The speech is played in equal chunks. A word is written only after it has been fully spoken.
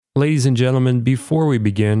Ladies and gentlemen, before we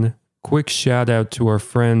begin, quick shout out to our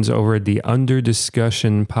friends over at the Under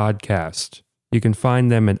Discussion podcast. You can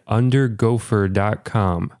find them at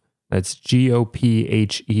undergopher.com. That's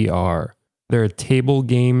Gopher. They're a table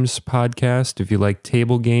games podcast. If you like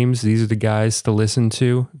table games, these are the guys to listen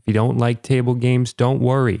to. If you don't like table games, don't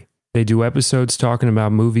worry. They do episodes talking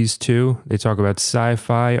about movies too. They talk about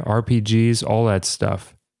sci-fi, RPGs, all that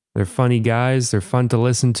stuff. They're funny guys. They're fun to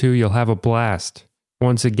listen to. You'll have a blast.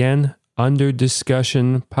 Once again, Under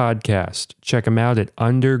Discussion Podcast. Check them out at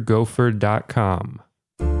undergopher.com.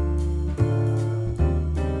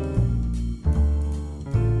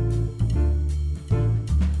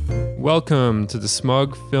 Welcome to the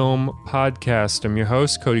Smug Film Podcast. I'm your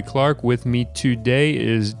host, Cody Clark. With me today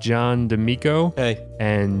is John D'Amico. Hey.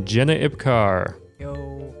 And Jenna Ipcar.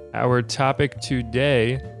 Yo. Our topic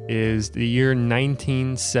today is the year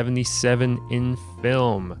 1977 in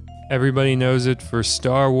film. Everybody knows it for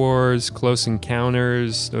Star Wars, Close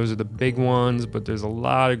Encounters. Those are the big ones, but there's a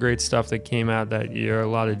lot of great stuff that came out that year. A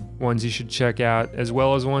lot of ones you should check out, as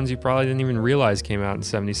well as ones you probably didn't even realize came out in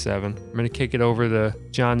 77. I'm going to kick it over to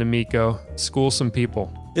John D'Amico. School some people.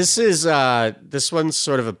 This one's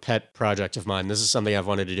sort of a pet project of mine. This is something I've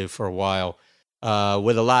wanted to do for a while,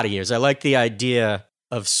 with a lot of years. I like the idea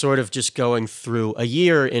of sort of just going through a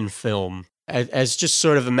year in film as just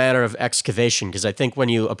sort of a matter of excavation, because I think when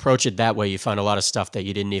you approach it that way, you find a lot of stuff that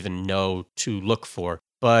you didn't even know to look for.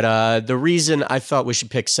 But the reason I thought we should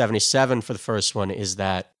pick 77 for the first one is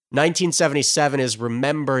that 1977 is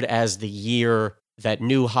remembered as the year that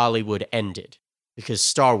New Hollywood ended, because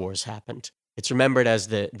Star Wars happened. It's remembered as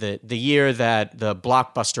the year that the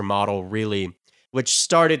blockbuster model really, which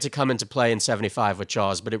started to come into play in 75 with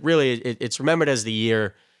Jaws, but it's remembered as the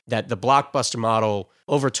year that the blockbuster model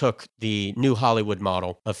overtook the New Hollywood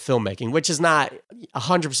model of filmmaking, which is not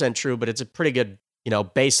 100% true, but it's a pretty good,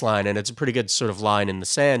 baseline, and it's a pretty good sort of line in the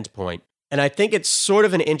sand point. And I think it's sort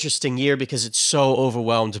of an interesting year because it's so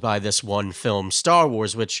overwhelmed by this one film, Star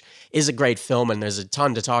Wars, which is a great film, and there's a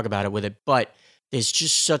ton to talk about it with it, but there's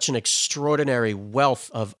just such an extraordinary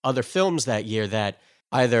wealth of other films that year that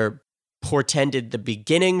either portended the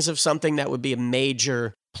beginnings of something that would be a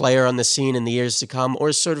major player on the scene in the years to come, or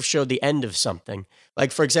sort of showed the end of something.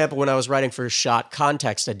 Like, for example, when I was writing for Shot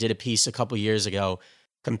Context, I did a piece a couple years ago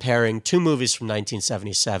comparing two movies from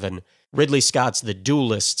 1977, Ridley Scott's The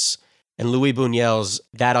Duelists and Louis Buñuel's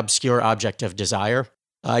That Obscure Object of Desire.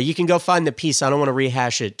 You can go find the piece. I don't want to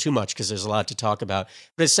rehash it too much because there's a lot to talk about.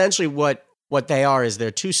 But essentially what they are is they're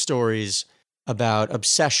two stories about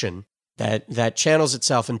obsession that channels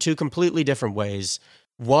itself in two completely different ways.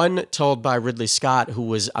 One told by Ridley Scott, who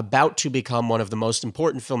was about to become one of the most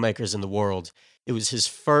important filmmakers in the world. It was his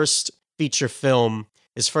first feature film,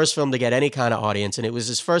 his first film to get any kind of audience, and it was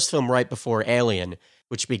his first film right before Alien,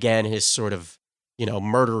 which began his sort of,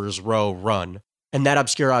 murderer's row run. And That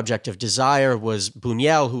Obscure Object of Desire was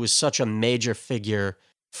Buñuel, who was such a major figure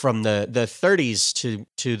from the 30s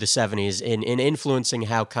to the 70s in influencing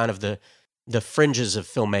how kind of the fringes of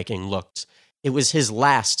filmmaking looked. It was his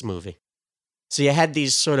last movie. So you had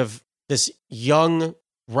this young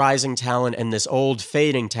rising talent and this old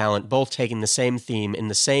fading talent both taking the same theme in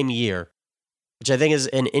the same year, which I think is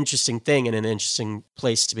an interesting thing and an interesting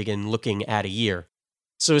place to begin looking at a year.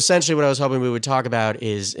 So essentially what I was hoping we would talk about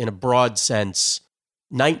is, in a broad sense,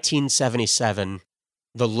 1977,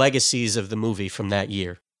 the legacies of the movie from that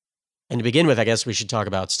year. And to begin with, I guess we should talk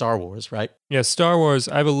about Star Wars, right? Yeah, Star Wars.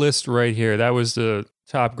 I have a list right here. That was the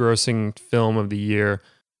top grossing film of the year.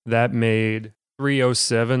 That made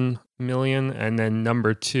 $307 million, and then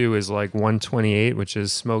number 2 is like 128, which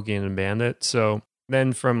is Smokey and the Bandit. So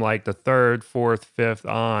then from like the 3rd, 4th, 5th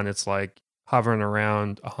on, it's like hovering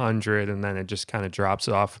around 100, and then it just kind of drops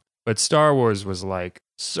off. But Star Wars was like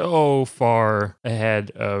so far ahead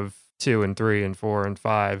of 2 and 3 and 4 and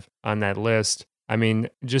 5 on that list. I mean,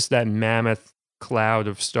 just that mammoth cloud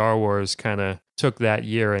of Star Wars kind of took that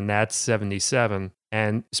year, and that's 77.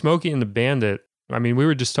 And Smokey and the Bandit, I mean, we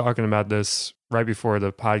were just talking about this right before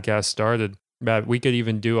the podcast started, about we could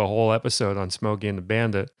even do a whole episode on Smokey and the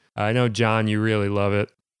Bandit. I know, John, you really love it.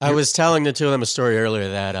 I was telling the two of them a story earlier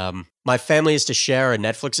that my family used to share a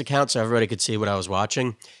Netflix account so everybody could see what I was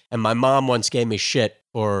watching. And my mom once gave me shit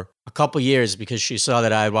for a couple years because she saw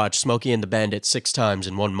that I had watched Smokey and the Bandit 6 times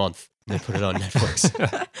in 1 month. They put it on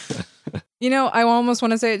Netflix. I almost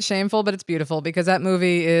want to say it's shameful, but it's beautiful because that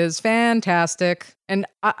movie is fantastic. And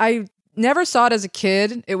I never saw it as a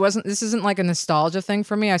kid. This isn't like a nostalgia thing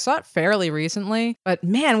for me. I saw it fairly recently, but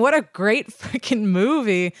man, what a great freaking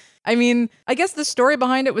movie. I mean, I guess the story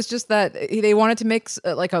behind it was just that they wanted to make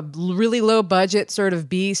like a really low budget sort of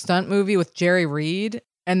B stunt movie with Jerry Reed.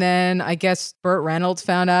 And then I guess Burt Reynolds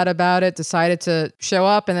found out about it, decided to show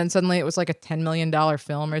up, and then suddenly it was like a $10 million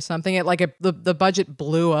film or something. The budget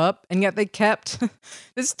blew up, and yet they kept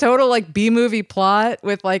this total like B-movie plot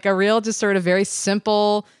with like a real just sort of very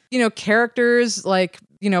simple, characters, like,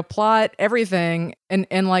 plot, everything,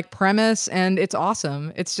 and like premise, and it's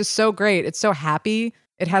awesome. It's just so great. It's so happy.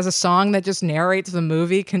 It has a song that just narrates the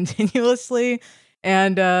movie continuously,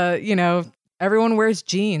 and everyone wears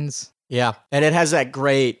jeans. Yeah, and it has that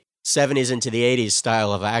great 70s into the 80s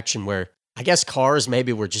style of action where I guess cars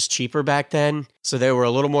maybe were just cheaper back then, so they were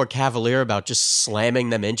a little more cavalier about just slamming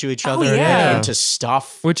them into each other and into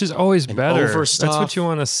stuff. Which is always better. Over That's stuff. what you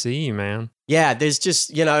want to see, man. Yeah, there's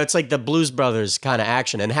just, it's like the Blues Brothers kind of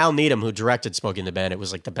action. And Hal Needham, who directed Smokey and the Bandit,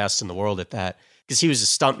 was like the best in the world at that because he was a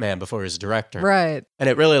stuntman before he was a director. Right. And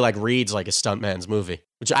it really like reads like a stuntman's movie,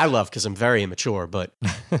 which I love because I'm very immature. But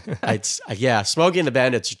Smokey and the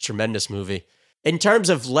Bandit's a tremendous movie. In terms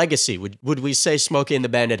of legacy, would we say Smokey and the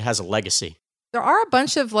Bandit has a legacy? There are a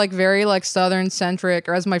bunch of like very like Southern centric,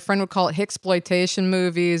 or as my friend would call it, Hicksploitation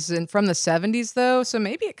movies, and from the 70s though. So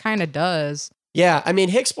maybe it kind of does. Yeah, I mean,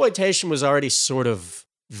 Hicksploitation was already sort of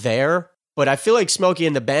there, but I feel like Smokey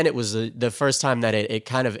and the Bandit was the first time that it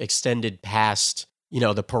kind of extended past,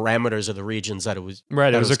 the parameters of the regions that it was.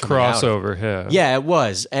 Right, it was a crossover, yeah. Yeah, it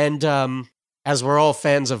was. And as we're all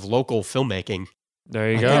fans of local filmmaking, there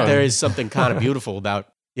you I go. think there is something kind of beautiful about,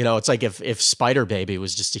 it's like if Spider Baby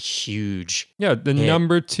was just a huge the hit.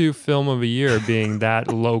 number 2 film of the year being that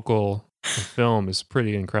local film is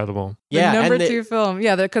pretty incredible. The number 2 film.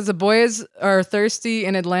 Yeah, because the boys are thirsty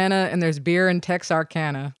in Atlanta and there's beer in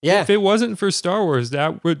Texarkana. Yeah. If it wasn't for Star Wars,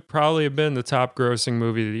 that would probably have been the top grossing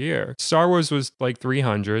movie of the year. Star Wars was like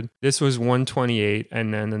 300. This was 128.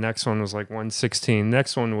 And then the next one was like 116.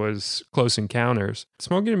 Next one was Close Encounters.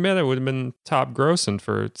 Smokey and the Bandit would have been top grossing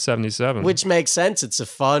for 77. Which makes sense. It's a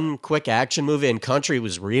fun, quick action movie, and country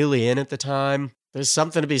was really in at the time. There's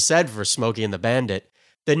something to be said for Smokey and the Bandit.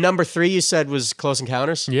 The number 3 you said was Close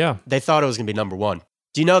Encounters? Yeah. They thought it was going to be number 1.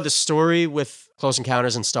 Do you know the story with Close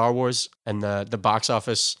Encounters and Star Wars and the box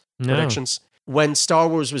office predictions? When Star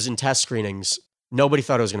Wars was in test screenings, nobody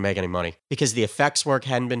thought it was going to make any money because the effects work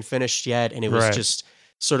hadn't been finished yet, and it was just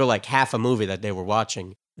sort of like half a movie that they were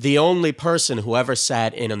watching. The only person who ever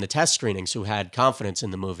sat in on the test screenings who had confidence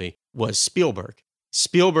in the movie was Spielberg.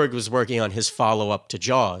 Spielberg was working on his follow-up to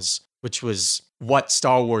Jaws, which was what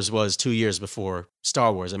Star Wars was 2 years before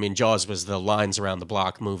Star Wars. I mean, Jaws was the lines around the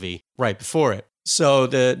block movie right before it. So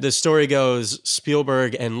the story goes,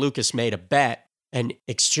 Spielberg and Lucas made a bet and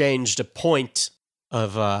exchanged a point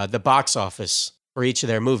of the box office for each of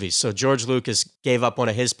their movies. So George Lucas gave up one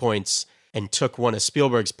of his points and took one of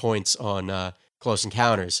Spielberg's points on Close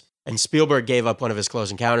Encounters. And Spielberg gave up one of his Close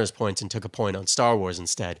Encounters points and took a point on Star Wars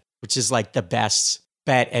instead, which is like the best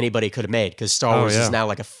bet anybody could have made because Star Wars is now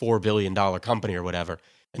like a $4 billion company or whatever.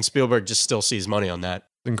 And Spielberg just still sees money on that.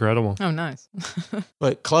 Incredible. Oh, nice.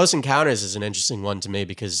 But Close Encounters is an interesting one to me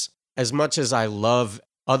because as much as I love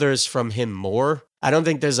others from him more, I don't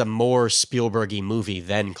think there's a more Spielberg-y movie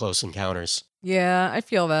than Close Encounters. Yeah, I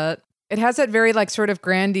feel that. It has that very like sort of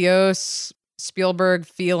grandiose Spielberg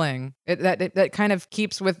feeling. That kind of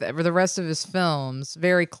keeps with the rest of his films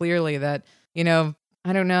very clearly that,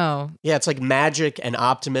 I don't know. Yeah, it's like magic and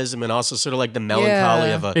optimism and also sort of like the melancholy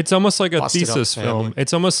of a It's almost like a busted up thesis family. film.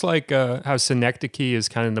 It's almost like how Synecdoche is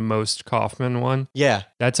kind of the most Kaufman one. Yeah.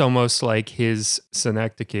 That's almost like his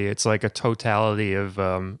Synecdoche. It's like a totality of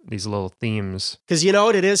these little themes. Because you know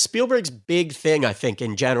what it is? Spielberg's big thing, I think,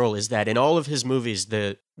 in general, is that in all of his movies,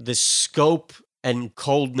 the scope and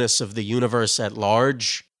coldness of the universe at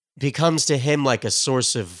large becomes to him like a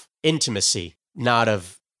source of intimacy, not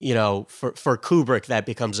of, for Kubrick, that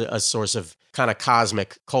becomes a source of kind of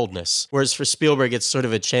cosmic coldness. Whereas for Spielberg, it's sort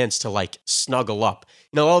of a chance to like snuggle up.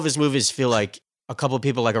 All of his movies feel like a couple of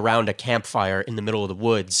people like around a campfire in the middle of the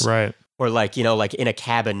woods. Right. Or like, like in a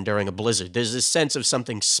cabin during a blizzard. There's this sense of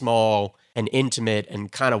something small and intimate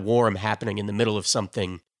and kind of warm happening in the middle of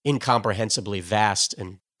something incomprehensibly vast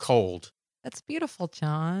and cold. That's beautiful,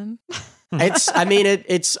 John. I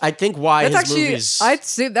think why That's his actually,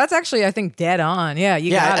 movies. that's actually, I think, dead on. Yeah,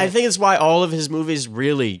 I think it's why all of his movies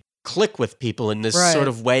really click with people in this sort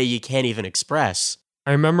of way you can't even express.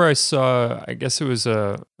 I remember I saw, I guess it was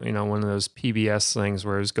one of those PBS things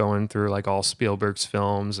where it was going through like all Spielberg's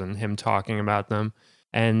films and him talking about them.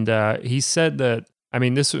 And he said that, I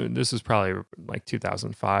mean, this was probably like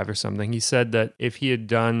 2005 or something. He said that if he had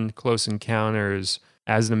done Close Encounters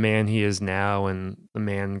as the man he is now and the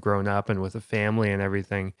man grown up and with a family and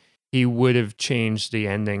everything, he would have changed the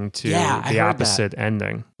ending to the opposite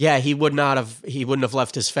ending. Yeah, he wouldn't have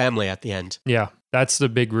left his family at the end. Yeah. That's the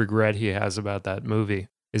big regret he has about that movie,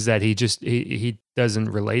 is that he doesn't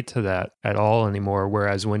relate to that at all anymore.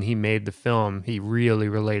 Whereas when he made the film, he really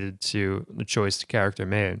related to the choice the character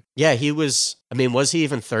made. Yeah, he was. I mean, was he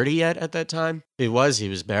even 30 yet at that time? He was. He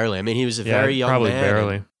was barely. I mean, he was a very young probably man.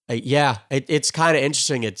 barely. Yeah, it's kind of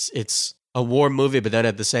interesting. It's a war movie, but then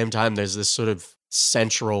at the same time, there's this sort of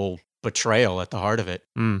central betrayal at the heart of it.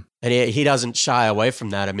 Mm. And he doesn't shy away from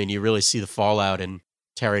that. I mean, you really see the fallout in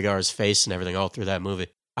Terry Garr's face and everything all through that movie.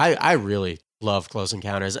 I really love Close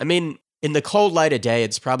Encounters. I mean, in the cold light of day,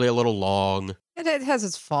 it's probably a little long. It has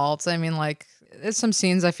its faults. I mean, like, there's some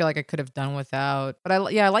scenes I feel like I could have done without. But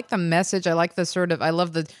I like the message. I like the sort of, I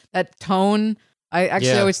love that tone. I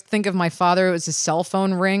actually always think of my father. It was his cell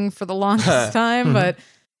phone ring for the longest time, but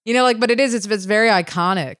but it's very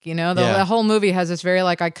iconic. The whole movie has this very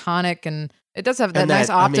like iconic, and it does have that nice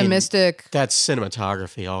optimistic. That's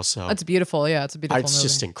cinematography also. It's beautiful. Yeah, it's a beautiful movie. It's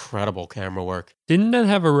just incredible camera work. Didn't that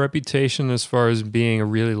have a reputation as far as being a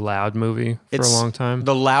really loud movie for a long time?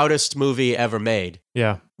 The loudest movie ever made.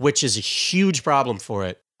 Yeah. Which is a huge problem for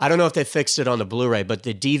it. I don't know if they fixed it on the Blu-ray, but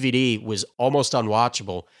the DVD was almost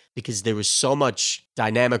unwatchable because there was so much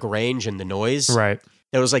dynamic range in the noise. Right.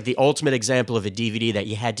 It was like the ultimate example of a DVD that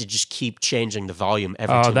you had to just keep changing the volume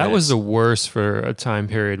every 2 minutes. Oh, that was the worst for a time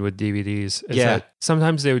period with DVDs. That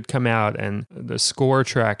sometimes they would come out and the score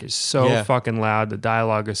track is so fucking loud. The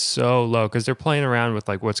dialogue is so low because they're playing around with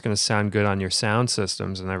like what's going to sound good on your sound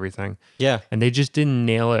systems and everything. Yeah. And they just didn't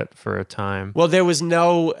nail it for a time. Well, there was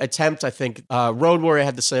no attempt, I think. Road Warrior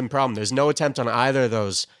had the same problem. There's no attempt on either of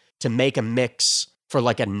those to make a mix for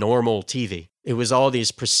like a normal TV. It was all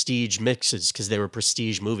these prestige mixes because they were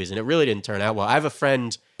prestige movies, and it really didn't turn out well. I have a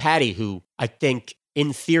friend, Patty, who I think,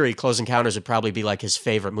 in theory, Close Encounters would probably be like his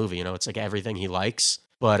favorite movie. It's like everything he likes.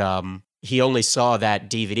 But he only saw that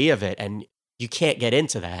DVD of it, and you can't get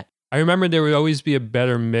into that. I remember there would always be a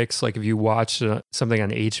better mix. Like if you watched something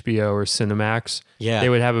on HBO or Cinemax, they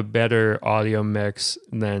would have a better audio mix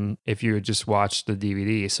than if you had just watched the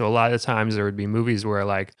DVD. So a lot of times there would be movies where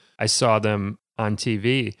like I saw them on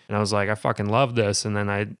TV and I was like, I fucking love this. And then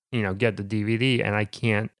I, get the DVD and I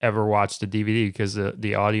can't ever watch the DVD because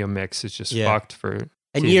the audio mix is just fucked for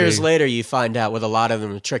And TV. Years later, you find out with a lot of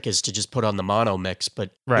them, the trick is to just put on the mono mix.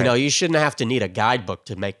 But, you shouldn't have to need a guidebook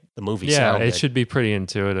to make the movie sound good. Yeah, it should be pretty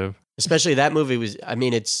intuitive. Especially that movie was, I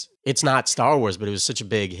mean, it's not Star Wars, but it was such a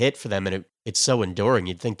big hit for them and it's so enduring.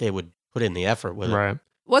 You'd think they would put in the effort with it. Right.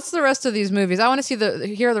 What's the rest of these movies? I want to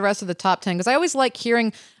hear the rest of the top 10 because I always like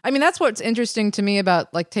hearing. I mean, that's what's interesting to me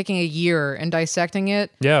about like taking a year and dissecting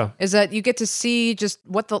it. Yeah, is that you get to see just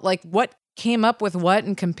what came up with what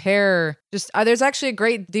and compare. Just there's actually a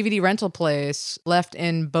great DVD rental place left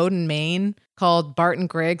in Bowdoin, Maine called Bart and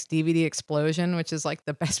Greg's DVD Explosion, which is like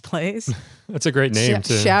the best place. That's a great name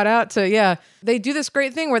too. Shout out to they do this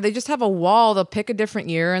great thing where they just have a wall. They'll pick a different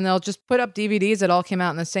year and they'll just put up DVDs that all came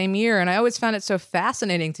out in the same year. And I always found it so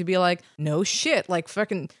fascinating to be like, no shit, like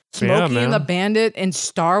fucking Smokey and the Bandit and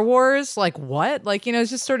Star Wars, like what? Like,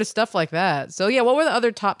 it's just sort of stuff like that. So what were the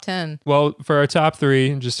other top 10? Well, for our top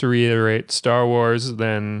 3, just to reiterate, Star Wars,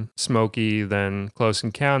 then Smokey, then Close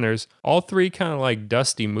Encounters. All 3 kind of like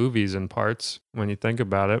dusty movies in parts when you think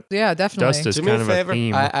about it. Yeah, definitely. Dust is Do me kind a of favor. a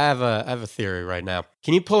theme. I have a theory right now.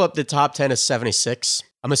 Can you pull up the top 10 of 76?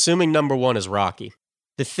 I'm assuming number 1 is Rocky.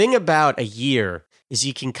 The thing about a year is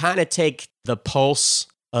you can kind of take the pulse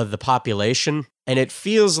of the population, and it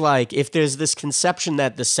feels like if there's this conception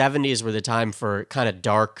that the 70s were the time for kind of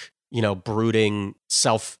dark, brooding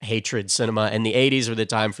self-hatred cinema, and the 80s were the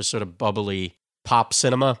time for sort of bubbly pop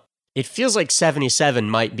cinema, it feels like 77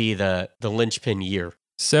 might be the linchpin year.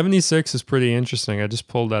 76 is pretty interesting. I just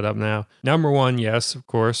pulled that up now. Number 1, yes, of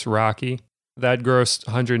course, Rocky. That grossed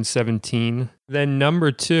 117. Then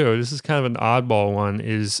number 2, this is kind of an oddball one,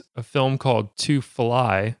 is a film called To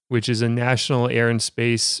Fly, which is a National Air and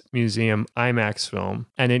Space Museum IMAX film.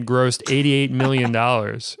 And it grossed $88 million.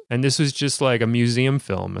 And this was just like a museum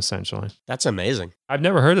film, essentially. That's amazing. I've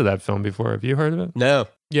never heard of that film before. Have you heard of it? No.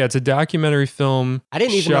 Yeah, it's a documentary film. I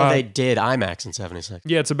didn't even know they did IMAX in 76.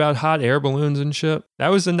 Yeah, it's about hot air balloons and shit. That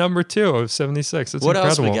was the number 2 of 76. That's what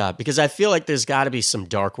incredible. Else we got? Because I feel like there's got to be some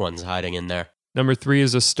dark ones hiding in there. Number 3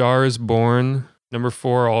 is A Star is Born. Number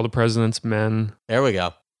 4, All the President's Men. There we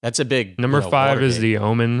go. That's a big. Number 5 is Watergate. The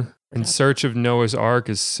Omen. In Search of Noah's Ark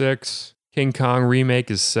is 6. King Kong Remake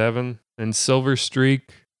is 7. And Silver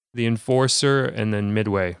Streak, The Enforcer, and then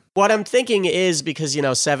Midway. What I'm thinking is because,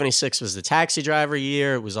 76 was the Taxi Driver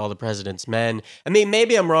year. It was All the President's Men. I mean,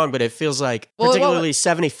 maybe I'm wrong, but it feels like particularly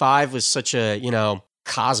 75 was such a,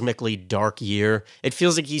 cosmically dark year. It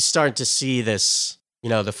feels like he's starting to see this,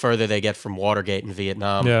 the further they get from Watergate and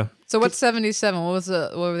Vietnam. Yeah. So what's 77? What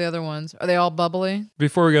were the other ones? Are they all bubbly?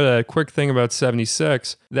 Before we go to a quick thing about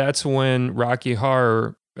 76, that's when Rocky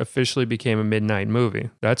Horror officially became a midnight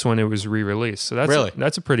movie. That's when it was re-released. So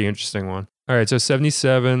that's a pretty interesting one. All right, so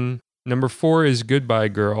 77. Number 4 is Goodbye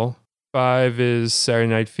Girl. 5 is Saturday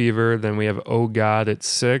Night Fever. Then we have Oh God at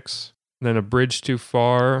 6. Then A Bridge Too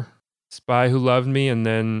Far, Spy Who Loved Me, and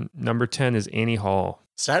then number 10 is Annie Hall.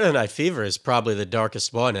 Saturday Night Fever is probably the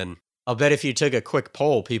darkest one, and I'll bet if you took a quick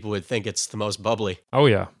poll, people would think it's the most bubbly. Oh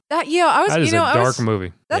yeah, that is a dark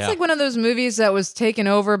movie. That's like one of those movies that was taken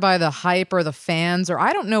over by the hype or the fans, or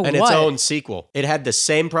I don't know and what. its own sequel. It had the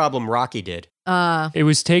same problem Rocky did. It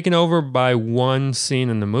was taken over by one scene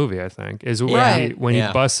in the movie, I think, is when he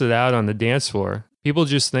busted out on the dance floor. People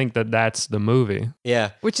just think that that's the movie.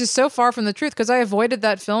 Yeah. Which is so far from the truth because I avoided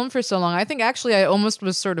that film for so long. I think actually I almost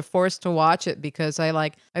was sort of forced to watch it because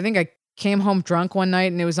I think I came home drunk one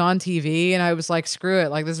night and it was on TV and I was like, screw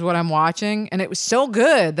it. Like, this is what I'm watching. And it was so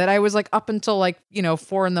good that I was like up until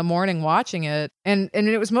 4 a.m. watching it. And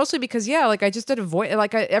it was mostly because, I just did avoid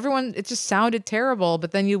it just sounded terrible.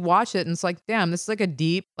 But then you watch it and it's like, damn, this is like a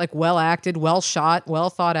deep, well acted, well shot,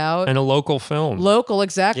 well thought out. And a local film. Local,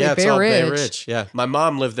 exactly. Yeah, it's Bay all Ridge. Bay Ridge. Yeah. My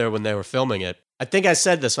mom lived there when they were filming it. I think I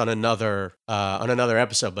said this on another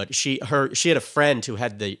episode, but she had a friend who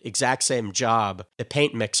had the exact same job, the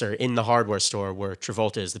paint mixer in the hardware store where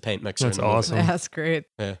Travolta is the paint mixer. That's awesome. That's great.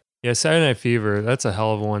 Yeah, Saturday Night Fever, that's a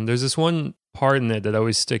hell of a one. There's this one part in it that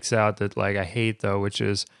always sticks out that I hate though, which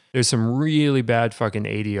is there's some really bad fucking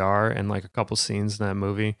ADR and a couple scenes in that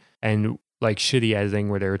movie and shitty editing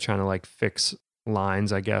where they were trying to fix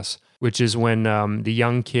lines, I guess, which is when the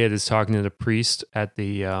young kid is talking to the priest at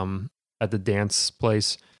the dance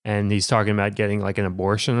place and he's talking about getting an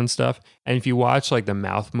abortion and stuff. And if you watch the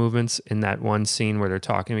mouth movements in that one scene where they're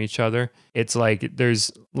talking to each other, it's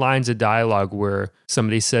there's lines of dialogue where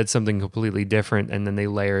somebody said something completely different and then they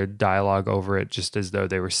layered dialogue over it just as though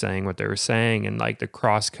they were saying what they were saying. And the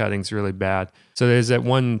cross cutting's really bad. So there's that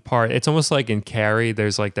one part, it's almost like in Carrie,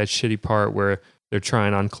 there's that shitty part where they're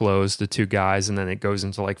trying on clothes, the two guys, and then it goes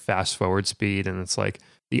into fast forward speed. And it's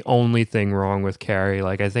the only thing wrong with Carrie.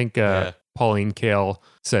 I think Pauline Kael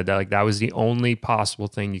said that that was the only possible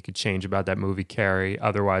thing you could change about that movie, Carrie.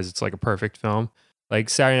 Otherwise, it's a perfect film.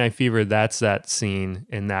 Saturday Night Fever, that's that scene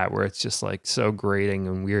in that where it's just so grating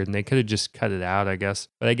and weird. And they could have just cut it out, I guess.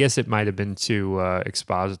 But I guess it might have been too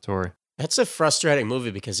expository. That's a frustrating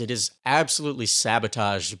movie because it is absolutely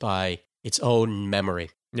sabotaged by its own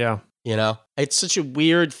memory. Yeah. It's such a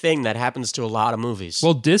weird thing that happens to a lot of movies.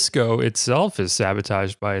 Well, disco itself is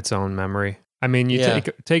sabotaged by its own memory. I mean, you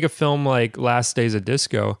take a film like Last Days of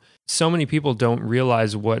Disco, so many people don't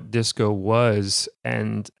realize what disco was,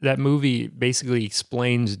 and that movie basically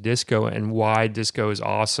explains disco and why disco is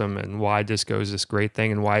awesome and why disco is this great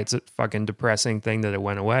thing and why it's a fucking depressing thing that it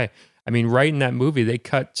went away. I mean, right in that movie, they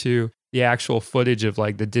cut to the actual footage of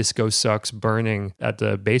the disco sucks burning at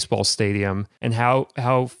the baseball stadium and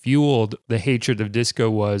how fueled the hatred of disco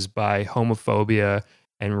was by homophobia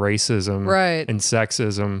and racism and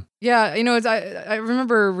sexism. Yeah, I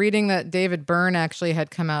remember reading that David Byrne actually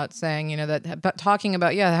had come out saying, that talking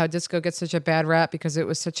about, how disco gets such a bad rap because it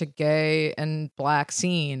was such a gay and black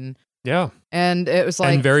scene. Yeah. And it was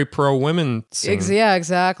and very pro-women scene. Yeah,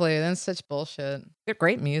 exactly. That's such bullshit. They're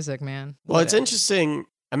great music, man. Well, it's interesting.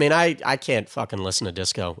 I mean, I can't fucking listen to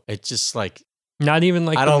disco. It's just not even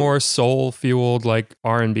the more soul-fueled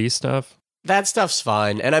R&B stuff. That stuff's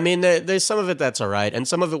fine. And I mean, there's some of it that's all right. And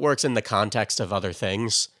some of it works in the context of other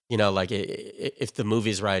things. If the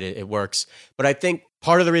movie's right, it works. But I think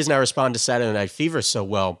part of the reason I respond to Saturday Night Fever so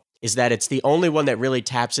well is that it's the only one that really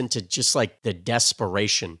taps into just the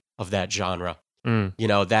desperation of that genre.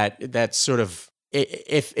 That sort of,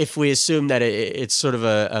 if we assume that it's sort of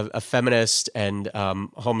a feminist and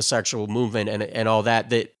homosexual movement and all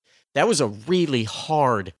that was a really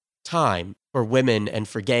hard time for women and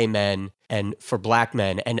for gay men and for black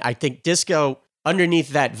men. And I think disco, underneath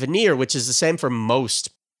that veneer, which is the same for most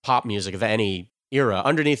pop music of any era,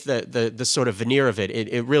 underneath the sort of veneer of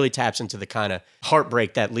it really taps into the kind of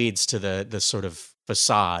heartbreak that leads to the sort of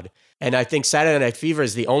facade. And I think Saturday Night Fever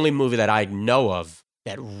is the only movie that I know of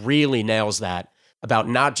that really nails that about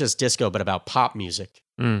not just disco, but about pop music.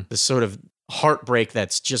 The sort of heartbreak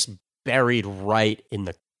that's just buried right in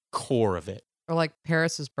the core of it. Or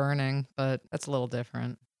Paris is Burning, but that's a little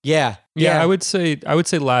different. Yeah. I would say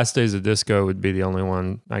Last Days of Disco would be the only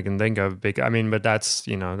one I can think of. I mean, but that's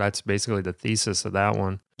basically the thesis of that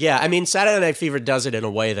one. Yeah, I mean, Saturday Night Fever does it in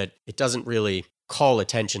a way that it doesn't really call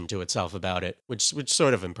attention to itself about it, which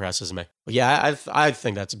sort of impresses me. But yeah, I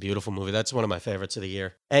think that's a beautiful movie. That's one of my favorites of the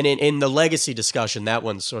year. And in the legacy discussion, that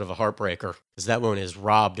one's sort of a heartbreaker because that one is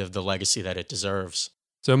robbed of the legacy that it deserves.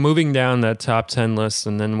 So moving down that top 10 list,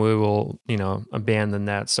 and then we will, abandon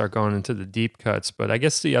that, start going into the deep cuts. But I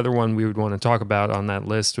guess the other one we would want to talk about on that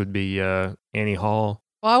list would be Annie Hall.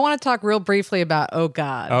 Well, I want to talk real briefly about Oh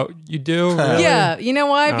God. Oh, you do? Really? Yeah. You know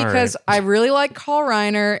why? All Because right. I really like Carl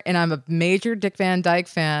Reiner, and I'm a major Dick Van Dyke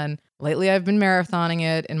fan. Lately, I've been marathoning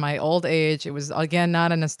it in my old age. It was, again,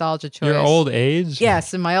 not a nostalgia choice. Your old age?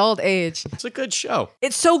 Yes, in my old age. It's a good show.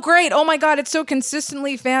 It's so great. Oh my God, it's so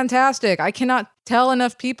consistently fantastic. I cannot tell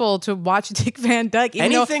enough people to watch Dick Van Dyke.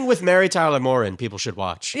 Anything with Mary Tyler Moore in, people should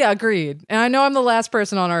watch. Yeah, agreed. And I know I'm the last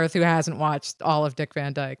person on earth who hasn't watched all of Dick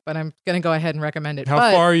Van Dyke, but I'm going to go ahead and recommend it. How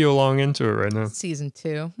far are you along into it right now? Season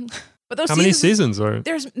 2. But those How many seasons are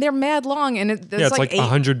it? They're mad long, and It's like 8.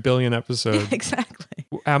 100 billion episodes. Yeah, exactly.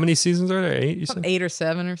 How many seasons are there? 8, you said? 8 or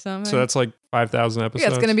 7 or something. So that's like 5,000 episodes? Yeah,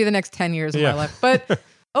 it's going to be the next 10 years of Yeah. my life. But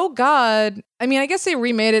oh God, I mean, I guess they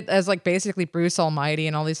remade it as like basically Bruce Almighty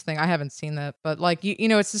and all these things. I haven't seen that, but like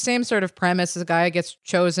it's the same sort of premise. This guy gets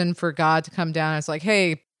chosen for God to come down. And it's like,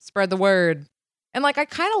 hey, spread the word. And like I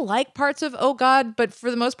kind of like parts of Oh God, but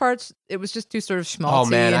for the most parts, it was just too sort of schmaltzy. Oh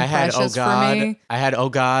man, and I had Oh precious for God, me. I had Oh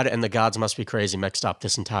God and The Gods Must Be Crazy mixed up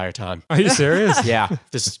this entire time. Are you serious? Yeah,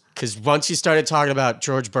 because once you started talking about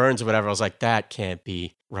George Burns or whatever, I was like, that can't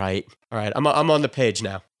be right. All right, I'm on the page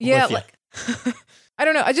now. I'm Yeah, with you. like I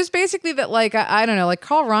don't know. I just basically that like I don't know, like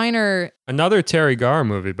Carl Reiner. Another Terry Garr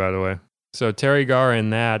movie, by the way. So Terry Garr in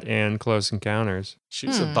that and Close Encounters. She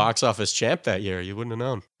was a box office champ that year. You wouldn't have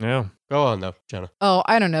known. Yeah. Go on though, Jenna. Oh,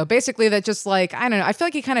 I don't know. Basically, that just like I don't know. I feel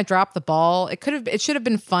like he kind of dropped the ball. It should have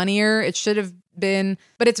been funnier. It should have been,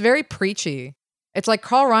 but it's very preachy. It's like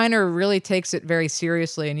Carl Reiner really takes it very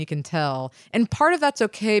seriously, and you can tell. And part of that's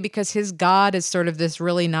okay because his God is sort of this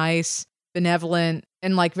really nice, benevolent,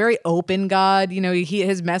 and like very open God.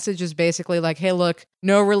 His message is basically like, hey, look,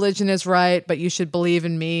 no religion is right, but you should believe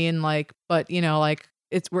in me, and like, but like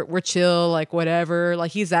we're chill, like whatever.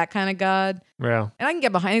 Like he's that kind of God. Yeah. And I can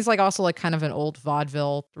get behind. He's like also like kind of an old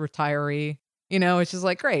vaudeville retiree. It's just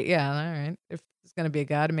like great, yeah, all right. If it's gonna be a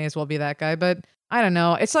God, it may as well be that guy. But I don't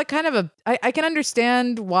know. It's like kind of I can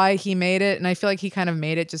understand why he made it, and I feel like he kind of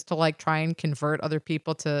made it just to like try and convert other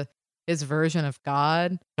people to his version of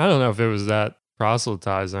God. I don't know if it was that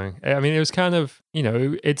proselytizing. I mean, it was kind of,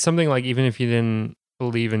 it's something like even if you didn't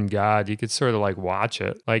believe in God, you could sort of like watch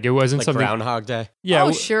it. Like it wasn't Like something. Groundhog Day. Yeah.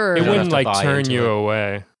 Oh, sure. It You don't wouldn't have to like buy turn into you it.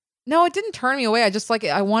 away. No, it didn't turn me away. I just like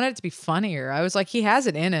I wanted it to be funnier. I was like, he has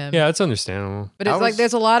it in him. Yeah, it's understandable. But it's like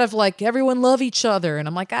there's a lot of like everyone love each other, and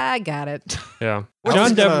I'm like, I got it. Yeah. I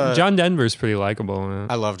was gonna- John Denver's pretty likable, man.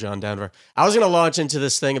 I love John Denver. I was going to launch into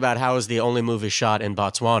this thing about how it's the only movie shot in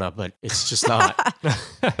Botswana, but it's just not.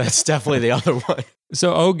 That's definitely the other one.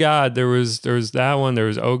 So, Oh God, there was that one. There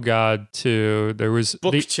was Oh God 2. There was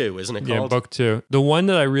Book 2, isn't it Yeah, called? Book 2. The one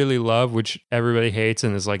that I really love, which everybody hates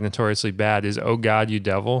and is like notoriously bad, is Oh God, You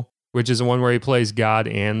Devil, which is the one where he plays God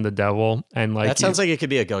and the devil. And like That sounds like it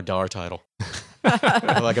could be a Godard title.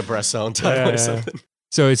 Or like a Bresson title Yeah. or something.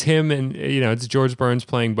 So it's him and, it's George Burns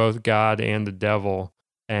playing both God and the devil.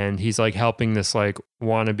 And he's like helping this like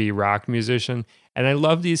wannabe rock musician. And I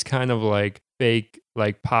love these kind of like fake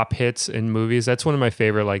like pop hits in movies. That's one of my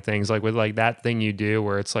favorite like things, like with like That Thing You Do,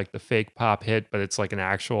 where it's like the fake pop hit, but it's like an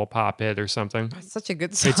actual pop hit or something. It's such a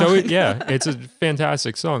good song. It's always, yeah, it's a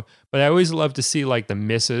fantastic song. But I always love to see like the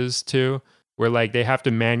misses too, where like they have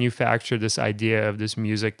to manufacture this idea of this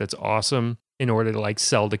music that's awesome in order to like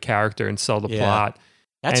sell the character and sell the Yeah. plot.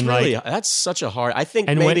 That's And, really, like- that's such a hard, I think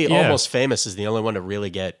And maybe when- yeah. Almost Famous is the only one to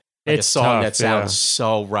really get like a It's song tough, that sounds yeah.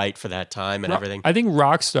 so right for that time and everything. I think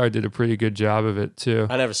Rockstar did a pretty good job of it too.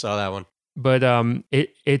 I never saw that one. But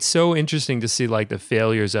it's so interesting to see like the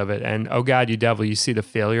failures of it. And Oh God, You Devil, you see the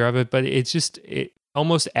failure of it, but it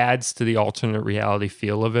almost adds to the alternate reality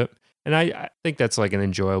feel of it. And I think that's like an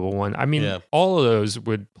enjoyable one. I mean, Yeah. all of those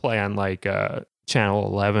would play on like Channel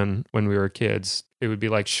 11 when we were kids. It would be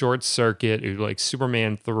like Short Circuit. It would be like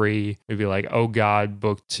Superman 3. It would be like Oh God,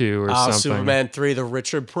 Book 2 or something. Superman 3, the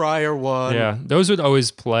Richard Pryor one. Yeah, those would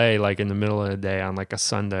always play like in the middle of the day on like a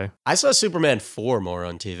Sunday. I saw Superman 4 more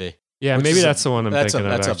on TV. Yeah, Which maybe is that's the one I'm thinking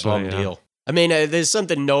That's of. a bum actually, yeah. deal. I mean, there's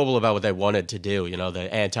something noble about what they wanted to do,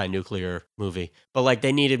 the anti-nuclear movie. But like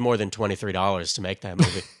they needed more than $23 to make that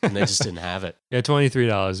movie, and they just didn't have it. Yeah,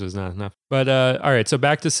 $23 was not enough. But all right, so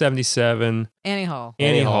back to 77. Annie Hall.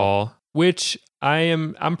 Annie Annie Hall. Hall, which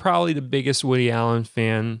I'm probably the biggest Woody Allen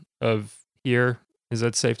fan of here. Is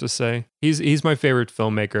that safe to say? He's my favorite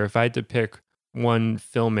filmmaker. If I had to pick one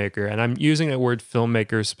filmmaker, and I'm using the word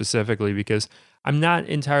filmmaker specifically because I'm not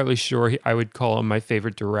entirely sure I would call him my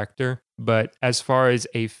favorite director, but as far as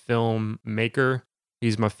a filmmaker,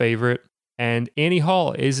 he's my favorite. And Annie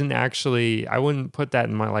Hall isn't actually, I wouldn't put that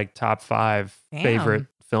in my like top 5 Damn. favorite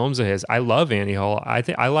films of his. I love Annie Hall. I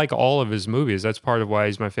think I like all of his movies. That's part of why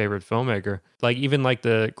he's my favorite filmmaker. Like even like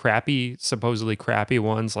the supposedly crappy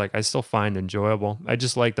ones, like I still find enjoyable. I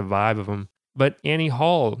just like the vibe of them. But Annie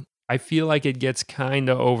Hall, I feel like it gets kind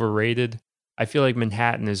of overrated. I feel like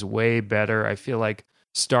Manhattan is way better. I feel like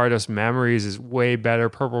Stardust Memories is way better.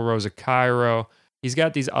 Purple Rose of Cairo. He's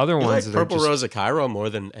got these other You ones like that are Purple just, Rose of Cairo more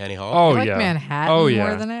than Annie Hall? Oh, You like yeah. Manhattan Oh, yeah.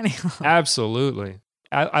 more than any. Absolutely.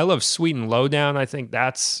 I love Sweet and Lowdown. I think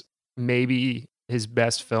that's maybe his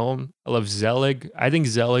best film. I love Zelig. I think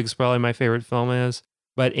Zelig's probably my favorite film is.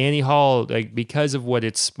 But Annie Hall, like because of what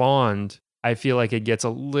it spawned, I feel like it gets a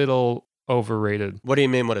little overrated. What do you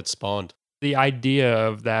mean what it spawned? The idea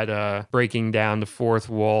of that breaking down the fourth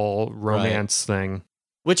wall romance thing.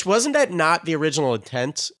 Which wasn't that not the original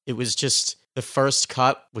intent? It was just the first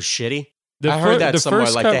cut was shitty. The I heard that the somewhere,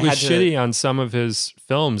 first like, cut they was had to- shitty on some of his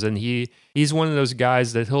films, and he's one of those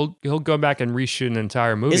guys that he'll go back and reshoot an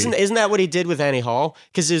entire movie. Isn't that what he did with Annie Hall?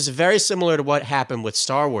 Because it was very similar to what happened with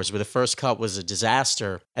Star Wars, where the first cut was a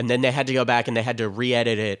disaster, and then they had to go back and they had to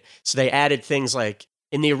re-edit it. So they added things like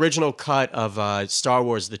in the original cut of Star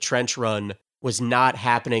Wars, the trench run was not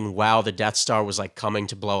happening while the Death Star was like coming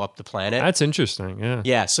to blow up the planet. That's interesting. Yeah.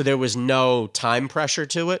 Yeah, so there was no time pressure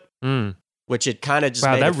to it. Mm. Which it kind of just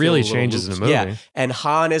Wow, made that it feel really a little changes looped. the movie. Yeah, and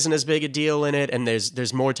Han isn't as big a deal in it, and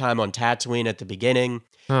there's more time on Tatooine at the beginning.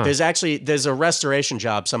 Huh. There's a restoration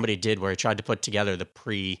job somebody did where he tried to put together the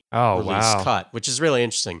pre-release Oh, wow. cut, which is really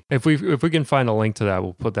interesting. If we can find a link to that,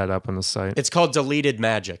 we'll put that up on the site. It's called Deleted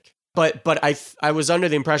Magic. But I was under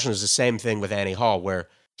the impression it was the same thing with Annie Hall, where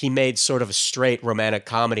he made sort of a straight romantic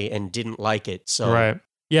comedy and didn't like it. So Right.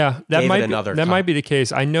 Yeah, that gave it might be, another that cut. might be the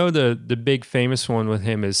case. I know the big famous one with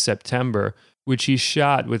him is September, which he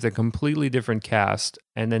shot with a completely different cast,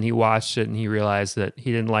 and then he watched it and he realized that he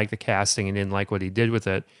didn't like the casting and didn't like what he did with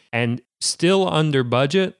it. And still under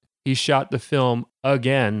budget, he shot the film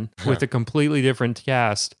again with a completely different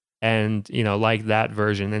cast and, like that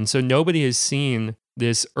version. And so nobody has seen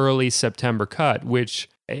this early September cut, which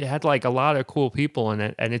it had like a lot of cool people in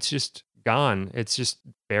it, and it's just gone. It's just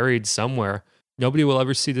buried somewhere. Nobody will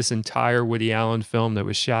ever see this entire Woody Allen film that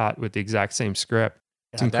was shot with the exact same script.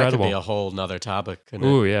 It's incredible. That could be a whole nother topic. couldn't it?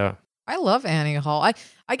 Ooh, yeah. I love Annie Hall.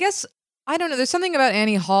 I guess I don't know. There's something about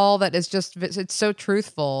Annie Hall that is just it's so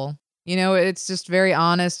truthful. It's just very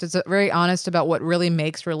honest. It's very honest about what really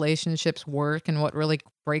makes relationships work and what really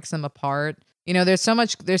breaks them apart. There's so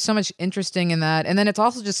much interesting in that, and then it's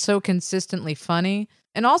also just so consistently funny.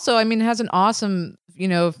 And also, I mean, it has an awesome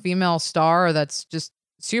female star that's just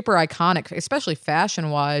super iconic, especially fashion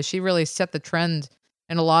wise. She really set the trend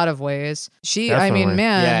in a lot of ways. I mean, Definitely.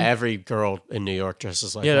 man. Yeah, every girl in New York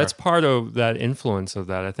dresses like Yeah, her. that's part of that influence of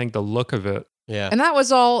that. I think the look of it. Yeah. And that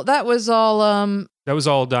was all That was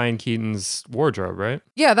all Diane Keaton's wardrobe, right?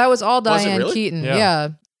 yeah, that was all Was it Diane really? Keaton. Yeah. Yeah.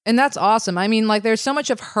 And that's awesome. I mean, like there's so much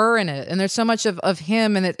of her in it, and there's so much of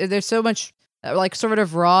him, and there's so much like sort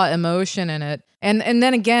of raw emotion in it. And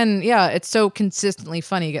then again, yeah, it's so consistently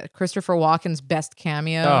funny. You get Christopher Walken's best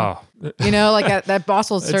cameo. Oh, Like that boss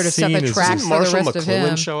will That sort of set scene the is tracks Doesn't for the Marshall rest of him.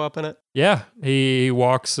 McLuhan show up in it? yeah. He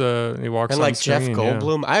walks. He walks And on like Jeff screen,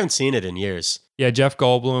 Goldblum? I haven't seen it in years. Yeah, Jeff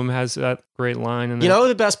Goldblum has that great line. In You it. know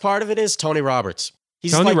the best part of it is Tony Roberts.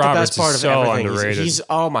 He's Tony like Roberts the best part is of so everything. underrated. He's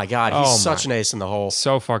oh my god, he's Oh such my. an ace in the hole.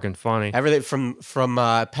 so fucking funny. Everything from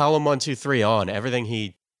Pelham 123 on, everything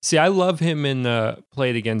he See, I love him in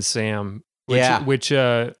Played Against Sam. Yeah. Which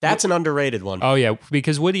that's an underrated one. oh yeah,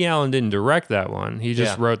 because Woody Allen didn't direct that one. He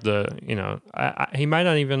just Yeah. wrote the. He might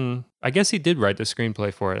not even. I guess he did write the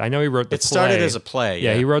screenplay for it. I know he wrote the. It started play. as a play.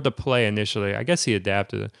 Yeah, he wrote the play initially. I guess he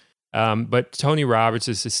adapted it. But Tony Roberts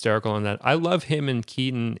is hysterical in that. I love him and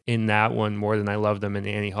Keaton in that one more than I love them in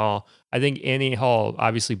Annie Hall. I think Annie Hall,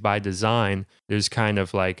 obviously by design, there's kind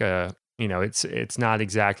of like it's not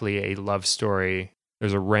exactly a love story.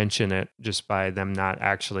 There's a wrench in it just by them not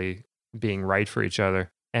actually being right for each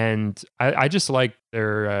other. And I just like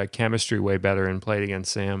their chemistry way better in Played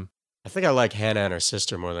Against Sam. I think I like Hannah and her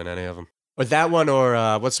sister more than any of them. Or that one, or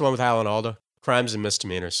what's the one with Alan Alda? Crimes and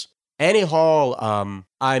Misdemeanors. Annie Hall,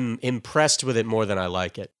 I'm impressed with it more than I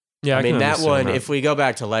like it. Yeah, I mean, can that understand one, if we go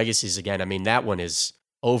back to Legacies again, I mean, that one is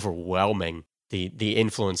overwhelming, the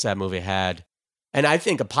influence that movie had. And I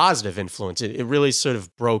think a positive influence. It really sort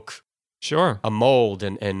of broke Sure. a mold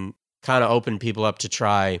and kind of opened people up to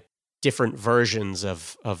try different versions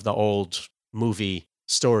of the old movie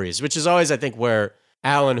stories, which is always, I think, where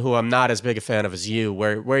Alan, who I'm not as big a fan of as you,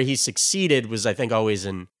 where he succeeded was, I think, always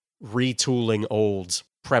in retooling old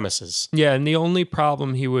premises. Yeah, and the only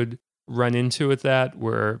problem he would run into with that,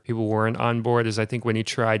 where people weren't on board, is I think when he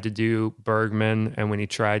tried to do Bergman and when he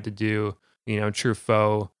tried to do,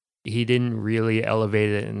 Truffaut, he didn't really elevate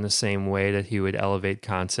it in the same way that he would elevate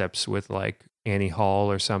concepts with like Annie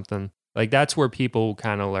Hall or something. Like that's where people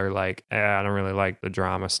kind of are like, I don't really like the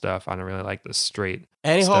drama stuff. I don't really like the straight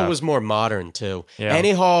Annie stuff. Hall was more modern too. Yeah.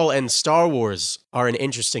 Annie Hall and Star Wars are an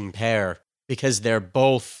interesting pair because they're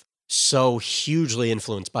both so hugely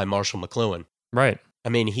influenced by Marshall McLuhan. Right. I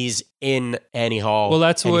mean, he's in Annie Hall. Well,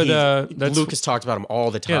 that's and what Lucas talked about him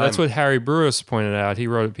all the time. Yeah, that's what Harry Brewis pointed out. He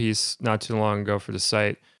wrote a piece not too long ago for the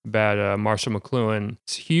site about Marshall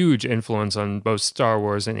McLuhan's huge influence on both Star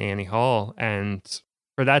Wars and Annie Hall. And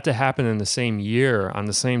for that to happen in the same year on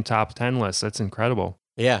the same top 10 list, that's incredible.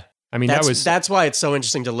 Yeah. I mean, that's why it's so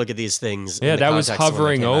interesting to look at these things. Yeah, that was context of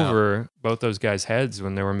when they hovering came out. over both those guys' heads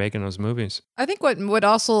when they were making those movies. I think what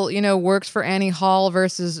also, works for Annie Hall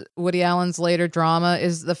versus Woody Allen's later drama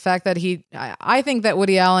is the fact that I think that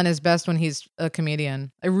Woody Allen is best when he's a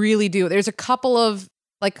comedian. I really do. There's a couple of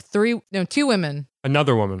two women.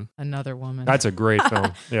 Another Woman. Another Woman. That's a great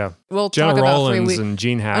film. Yeah. We'll Jenna talk about Rollins and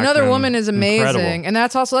Gene Hackman. Another Woman is amazing. Incredible. And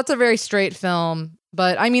that's a very straight film.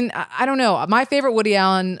 But I mean, I don't know. My favorite Woody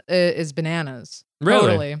Allen is Bananas.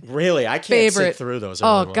 Really? Totally. Really? I can't sit through those. Oh,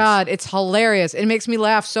 early ones. God. It's hilarious. It makes me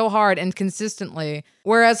laugh so hard and consistently.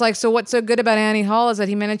 Whereas, so what's so good about Annie Hall is that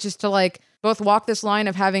he manages to, both walk this line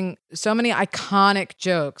of having so many iconic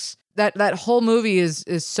jokes. That whole movie is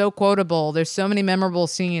so quotable. There's so many memorable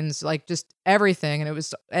scenes, just everything. And it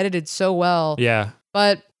was edited so well. Yeah.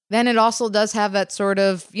 But then it also does have that sort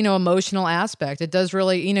of, emotional aspect. It does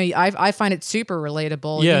really, I find it super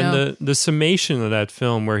relatable. Yeah, and the summation of that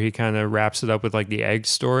film where he kind of wraps it up with the egg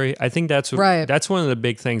story, I think that's Right. That's one of the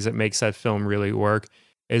big things that makes that film really work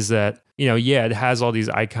is that, it has all these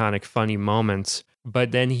iconic funny moments,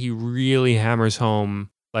 but then he really hammers home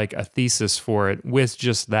a thesis for it with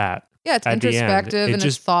just that. Yeah, it's at the end. introspective It and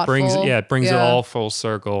just it's thoughtful. it brings it all full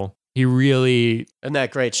circle. He really, And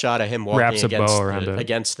that great shot of him Wraps walking a bow around it.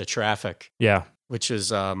 against the traffic, yeah. which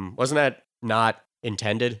is, wasn't that not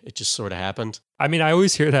intended? It just sort of happened. I mean, I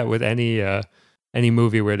always hear that with any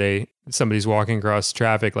movie where somebody's walking across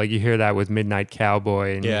traffic. Like you hear that with Midnight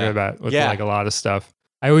Cowboy, and you hear that with a lot of stuff.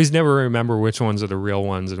 I always never remember which ones are the real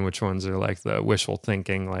ones and which ones are the wishful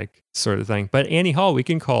thinking sort of thing. But Annie Hall, we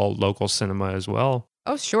can call local cinema as well.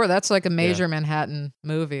 Oh, sure. That's a major Manhattan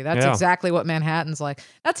movie. That's Yeah. exactly what Manhattan's like.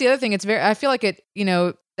 That's the other thing. I feel like it,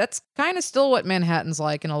 that's kind of still what Manhattan's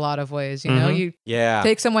like in a lot of ways. You Yeah.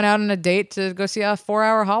 take someone out on a date to go see a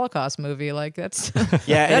 4-hour Holocaust movie. That's,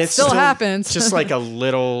 Yeah. And that it's still happens. just a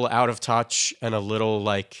little out of touch and a little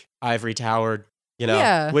ivory towered,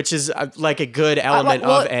 Yeah. which is a good element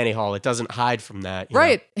of Annie Hall. It doesn't hide from that. you know?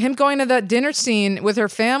 Right. Him going to that dinner scene with her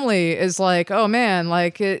family is oh man,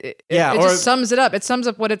 it Yeah, it or- just sums it up. It sums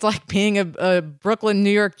up what it's like being a Brooklyn,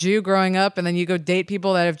 New York Jew growing up, and then you go date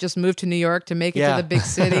people that have just moved to New York to make it Yeah. to the big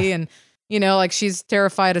city. And, she's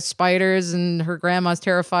terrified of spiders and her grandma's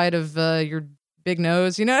terrified of your big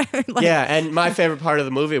nose, Yeah. And my favorite part of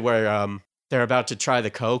the movie where they're about to try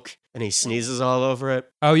the Coke and he sneezes all over it.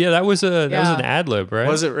 Oh yeah, that was an Yeah. ad lib, right?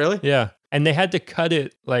 Was it really? Yeah. And they had to cut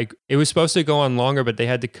it, it was supposed to go on longer, but they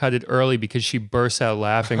had to cut it early because she bursts out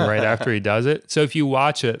laughing right after he does it. So if you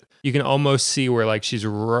watch it, you can almost see where she's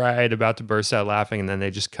right about to burst out laughing and then they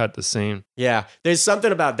just cut the scene. Yeah. There's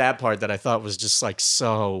something about that part that I thought was just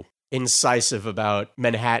so incisive about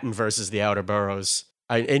Manhattan versus the outer boroughs.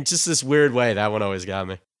 In just this weird way, that one always got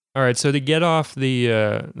me. All right, so to get off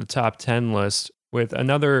the top 10 list with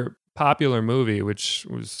another popular movie, which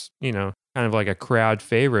was, kind of a crowd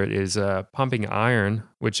favorite, is Pumping Iron,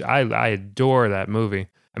 which I adore that movie.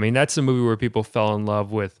 I mean, that's the movie where people fell in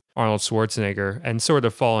love with Arnold Schwarzenegger and sort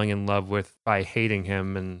of falling in love with by hating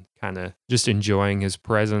him and kind of just enjoying his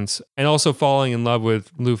presence, and also falling in love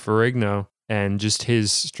with Lou Ferrigno and just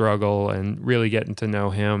his struggle and really getting to know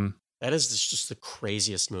him. That is just the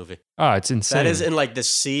craziest movie. Oh, it's insane. That is in the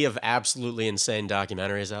sea of absolutely insane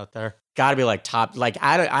documentaries out there. Got to be top.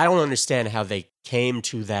 I don't understand how they came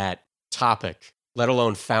to that topic, let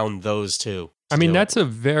alone found those two. I mean, that's a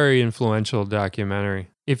very influential documentary.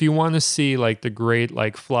 If you want to see the great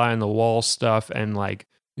fly on the wall stuff and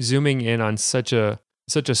zooming in on such a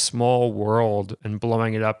small world and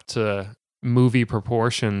blowing it up to movie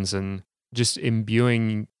proportions and just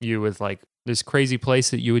imbuing you with this crazy place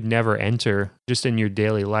that you would never enter just in your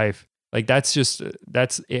daily life. That's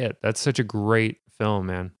it. That's such a great film,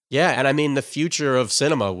 man. Yeah, and I mean, the future of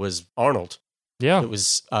cinema was Arnold. Yeah. It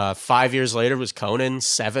was 5 years later was Conan.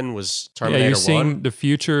 7 was Yeah, Terminator you're 1. seeing the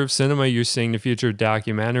future of cinema. You're seeing the future of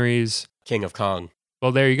documentaries. King of Kong.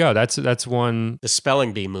 Well, there you go. That's one. The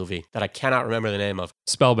Spelling Bee movie that I cannot remember the name of.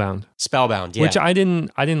 Spellbound, Spellbound, yeah. which I didn't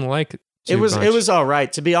like. It too was much. all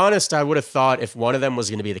right. To be honest, I would have thought if one of them was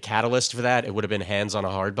going to be the catalyst for that, it would have been Hands on a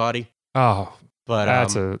Hard Body. Oh, But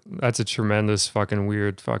that's a tremendous fucking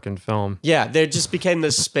weird fucking film. yeah, there just became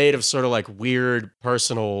this spate of sort of like weird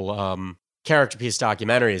personal character piece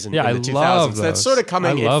documentaries in, Yeah, in I the 2000s. love That's those. sort of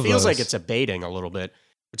coming. I It love feels like those. it's abating a little bit,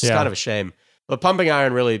 which is Yeah. kind of a shame. But Pumping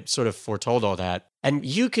Iron really sort of foretold all that. And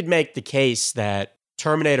you could make the case that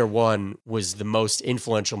Terminator 1 was the most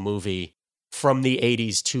influential movie from the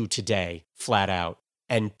 80s to today, flat out.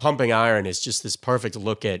 And Pumping Iron is just this perfect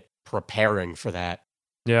look at preparing for that.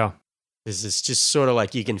 Yeah, This is just sort of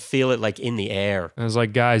like you can feel it like in the air. I was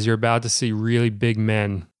like, guys, you're about to see really big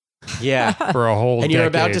men Yeah. for a whole. And you're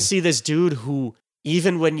about to decade. see this dude who,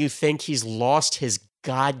 even when you think he's lost his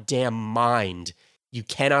goddamn mind, you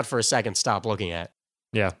cannot for a second stop looking at.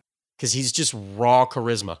 Yeah. Because he's just raw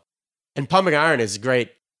charisma. And Pumping Iron is a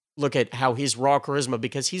great look at how he's raw charisma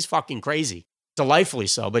because he's fucking crazy. Delightfully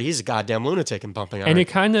so, but he's a goddamn lunatic in Pumping Iron. And it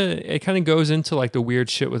kind of goes into like the weird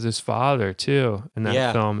shit with his father too in that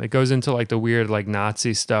Yeah. film. It goes into like the weird like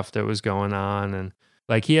Nazi stuff that was going on, and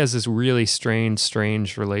like he has this really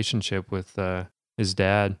strange relationship with his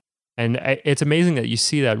dad. And it's amazing that you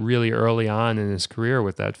see that really early on in his career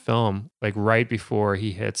with that film, like right before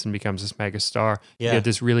he hits and becomes this mega star. Yeah. You get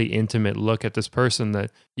this really intimate look at this person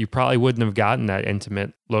that you probably wouldn't have gotten that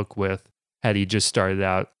intimate look with had he just started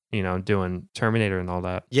out, doing Terminator and all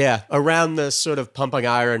that. Yeah, around the sort of Pumping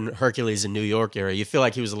Iron, Hercules in New York area, you feel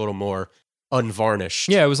like he was a little more unvarnished.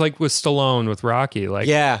 Yeah, it was like with Stallone with Rocky. Like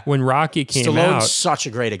yeah. when Rocky came Stallone's out. such a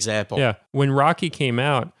great example. Yeah, when Rocky came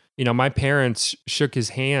out, my parents shook his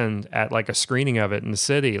hand at like a screening of it in the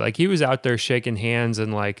city. Like he was out there shaking hands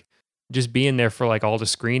and like just being there for like all the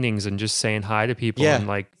screenings and just saying hi to people Yeah. and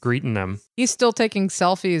like greeting them. He's still taking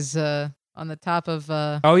selfies on the top of.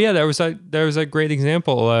 Oh yeah, there was a great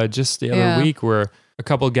example just the other Yeah. week where a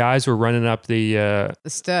couple of guys were running up the The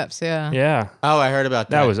steps, yeah. yeah. Oh, I heard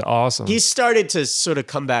about that. That was awesome. He started to sort of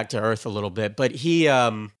come back to earth a little bit, but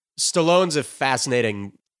Stallone's a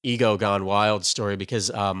fascinating ego gone wild story because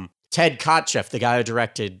Ted Kotcheff, the guy who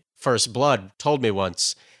directed First Blood, told me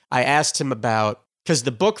once. I asked him about, because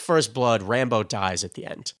the book First Blood, Rambo dies at the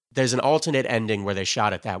end. There's an alternate ending where they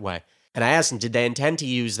shot it that way. And I asked him, did they intend to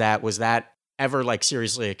use that? Was that ever like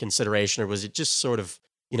seriously a consideration, or was it just sort of,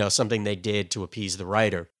 something they did to appease the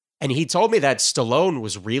writer? And he told me that Stallone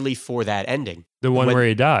was really for that ending. the one when- where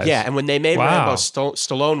he dies. Yeah, and when they made Wow. Rambo,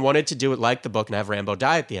 Stallone wanted to do it like the book and have Rambo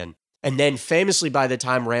die at the end. And then famously, by the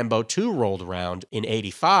time Rambo 2 rolled around in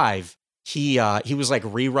 85, he was like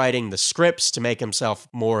rewriting the scripts to make himself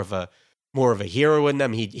more of a hero in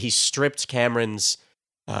them. He stripped Cameron's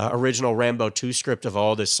original Rambo 2 script of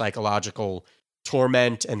all this psychological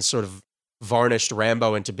torment and sort of varnished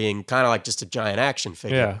Rambo into being kind of like just a giant action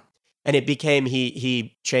figure. Yeah. And it became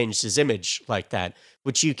he changed his image like that,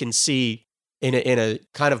 which you can see in a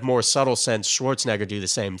kind of more subtle sense. Schwarzenegger do the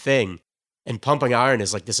same thing, and Pumping Iron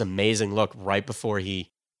is like this amazing look right before he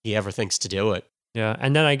ever thinks to do it. Yeah,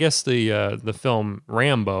 and then I guess the film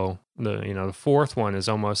Rambo, the fourth one is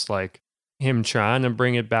almost like him trying to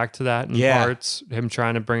bring it back to that in Yeah. parts. Him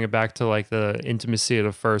trying to bring it back to like the intimacy of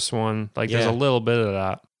the first one. Like there's Yeah. a little bit of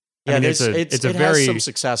that. Yeah, I mean, it very has some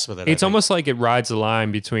success with it. I It's think. almost like it rides the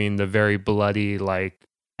line between the very bloody like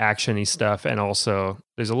actiony stuff and also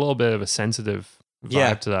there's a little bit of a sensitive vibe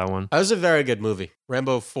Yeah. to that one. That was a very good movie.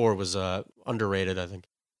 Rambo 4 was underrated, I think.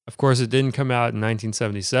 Of course, it didn't come out in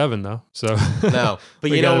 1977 though, so No,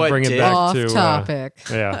 but We you know gotta what bring it did? back Off to, topic.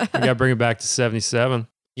 yeah, we got to bring it back to 77.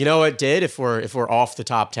 You know what did? If we're off the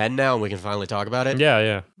top 10 now and we can finally talk about it.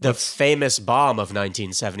 Yeah. The famous bomb of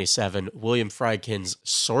 1977, William Friedkin's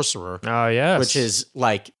Sorcerer. Oh yes, which is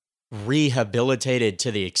like rehabilitated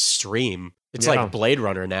to the extreme. It's Yeah. like Blade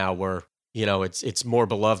Runner now, where it's more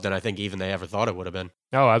beloved than I think even they ever thought it would have been.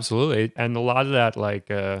 oh absolutely, and a lot of that like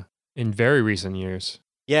in very recent years.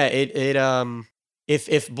 Yeah,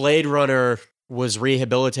 if Blade Runner was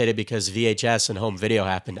rehabilitated because VHS and home video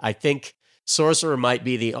happened, I think Sorcerer might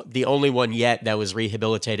be the only one yet that was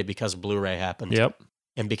rehabilitated because Blu-ray happened. Yep.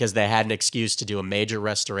 And because they had an excuse to do a major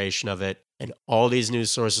restoration of it, and all these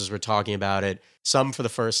news sources were talking about it, some for the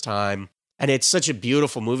first time. And it's such a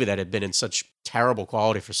beautiful movie that had been in such terrible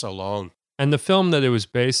quality for so long. And the film that it was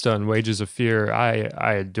based on, Wages of Fear,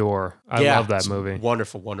 I adore. I Yeah, love that it's a movie.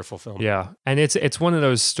 Wonderful, wonderful film. Yeah, and it's one of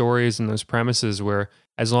those stories and those premises where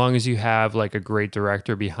as long as you have like a great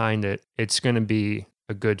director behind it, it's going to be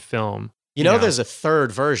a good film. You know, there's a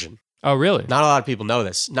third version. Oh, really? Not a lot of people know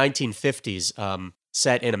this. 1950s,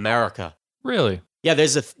 set in America. Really? Yeah,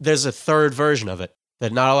 there's a third version of it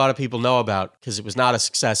that not a lot of people know about because it was not a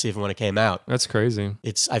success even when it came out. That's crazy.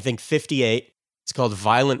 It's, I think, 58. It's called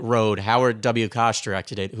Violent Road. Howard W. Koch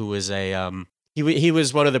directed it, who was a he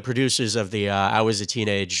was one of the producers of the I Was a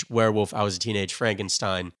Teenage Werewolf, I Was a Teenage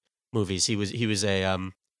Frankenstein movies. He was a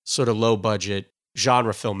sort of low budget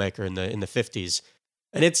genre filmmaker in the 50s.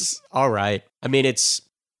 And it's all right. I mean, it's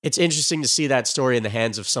interesting to see that story in the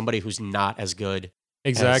hands of somebody who's not as good.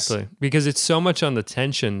 Exactly. Because it's so much on the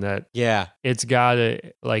tension that Yeah. it's got to,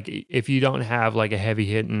 like, if you don't have like a heavy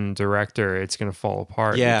hitting director, it's going to fall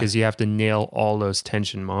apart. Yeah. Because you have to nail all those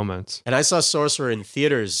tension moments. And I saw Sorcerer in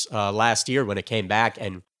theaters last year when it came back.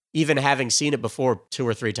 And even having seen it before 2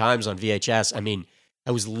 or 3 times on VHS, I mean, I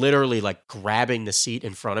was literally like grabbing the seat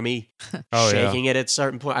in front of me, shaking it at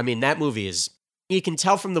certain point. I mean, that movie is, you can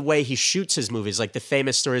tell from the way he shoots his movies, like the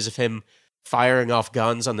famous stories of him firing off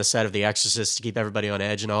guns on the set of The Exorcist to keep everybody on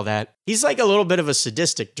edge and all that. He's like a little bit of a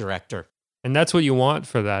sadistic director. And that's what you want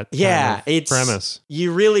for that Yeah, kind of it's premise.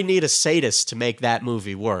 You really need a sadist to make that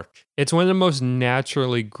movie work. It's one of the most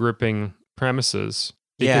naturally gripping premises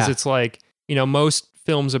because Yeah. it's like, most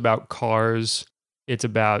films about cars, it's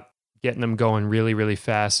about getting them going really, really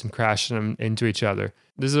fast and crashing them into each other.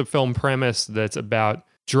 This is a film premise that's about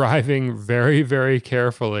driving very, very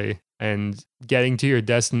carefully and getting to your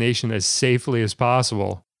destination as safely as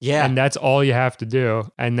possible. Yeah. And that's all you have to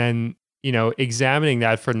do. And then, examining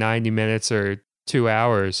that for 90 minutes or 2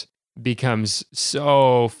 hours becomes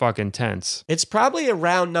so fucking tense. It's probably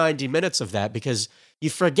around 90 minutes of that because you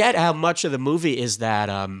forget how much of the movie is that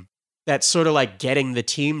that sort of like getting the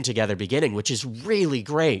team together beginning, which is really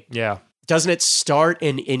great. Yeah. Doesn't it start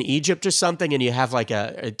in Egypt or something and you have like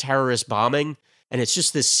a terrorist bombing and it's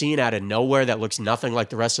just this scene out of nowhere that looks nothing like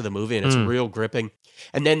the rest of the movie and it's real gripping.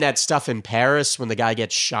 And then that stuff in Paris when the guy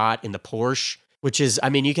gets shot in the Porsche, which is, I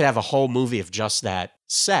mean, you could have a whole movie of just that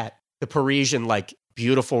set. The Parisian, like,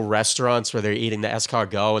 beautiful restaurants where they're eating the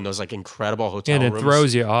escargot and those like incredible hotel And it rooms.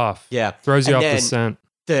 throws you off. Yeah. Throws you And off the then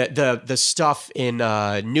scent. The stuff in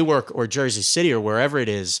Newark or Jersey City or wherever it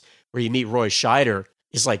is where you meet Roy Scheider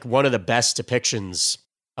is like one of the best depictions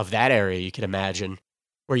of that area you can imagine.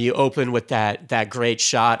 Where you open with that great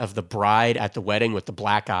shot of the bride at the wedding with the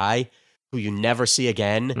black eye, who you never see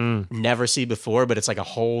again, never see before, but it's like a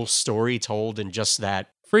whole story told in just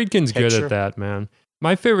that. Friedkin's good picture. at that, man.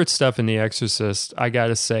 My favorite stuff in The Exorcist, I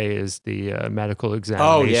gotta say, is the medical Oh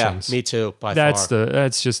examinations. yeah, me too. By That's far.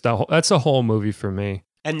 that's the whole movie for me.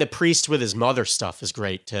 And the priest with his mother stuff is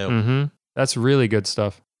great too. Mm-hmm. That's really good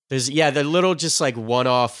stuff. There's the little just like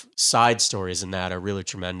one-off side stories in that are really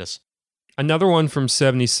tremendous. Another one from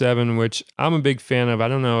 '77, which I'm a big fan of. I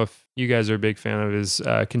don't know if you guys are a big fan of, is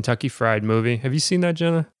Kentucky Fried Movie. Have you seen that,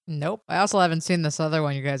 Jenna? Nope. I also haven't seen this other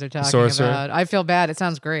one you guys are talking Sorcerer? about. I feel bad. It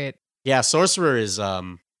sounds great. Yeah, Sorcerer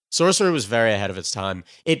was very ahead of its time.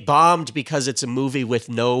 It bombed because it's a movie with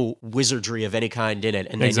no wizardry of any kind in it,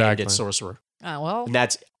 and they named Exactly. it Sorcerer. Well, And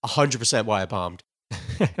that's 100% why it bombed.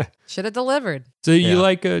 should have delivered. So you Yeah.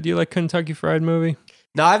 like do you like Kentucky Fried Movie?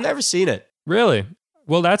 No, I've never seen it. Really?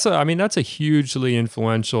 Well, that's a hugely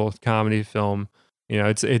influential comedy film.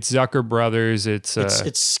 It's Zucker Brothers. It's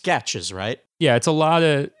Sketches, right? yeah, it's a lot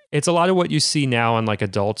of what you see now on like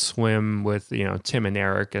Adult Swim with Tim and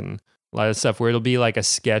Eric and a lot of stuff where it'll be like a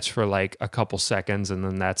sketch for like a couple seconds and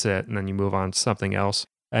then that's it, and then you move on to something else.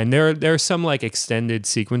 And there are some like extended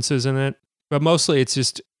sequences in it, but mostly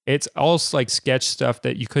it's all like sketch stuff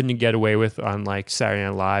that you couldn't get away with on like Saturday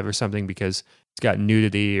Night Live or something because it's got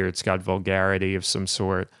nudity or it's got vulgarity of some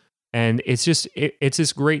sort. And it's just it's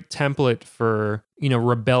this great template for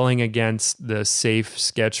rebelling against the safe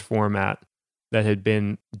sketch format that had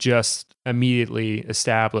been just immediately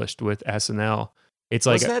established with SNL. It's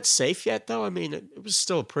like Was that safe yet, though? I mean, it was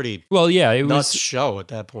still a pretty well, yeah, it nuts was. show at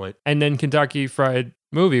that point. And then Kentucky Fried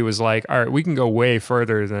Movie was like, all right, we can go way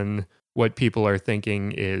further than what people are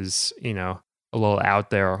thinking is a little out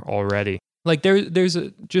there already. Like there's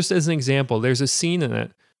just as an example, there's a scene in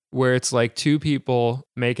it where it's like two people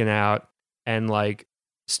making out and like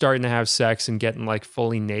starting to have sex and getting like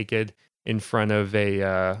fully naked in front of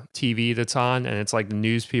a TV that's on, and it's like the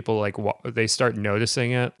news people like they start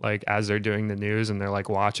noticing it like as they're doing the news and they're like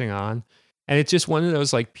watching on, and it's just one of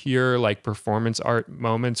those like pure like performance art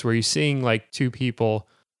moments where you're seeing like two people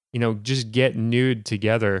just get nude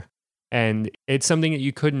together. And it's something that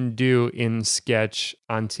you couldn't do in sketch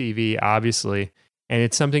on TV, obviously. And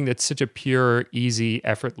it's something that's such a pure, easy,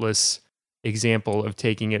 effortless example of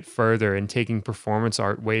taking it further and taking performance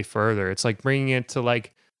art way further. It's like bringing it to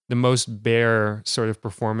like the most bare sort of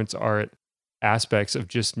performance art aspects of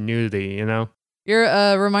just nudity, you know?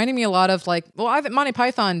 You're reminding me a lot of like, well, Monty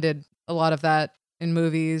Python did a lot of that in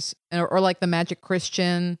movies, or like the Magic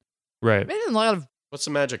Christian. Right. They did a lot of What's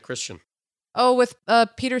the Magic Christian? with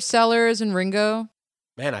Peter Sellers and Ringo.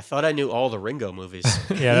 Man, I thought I knew all the Ringo movies.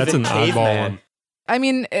 Yeah, that's Even an oddball Caveman. one. I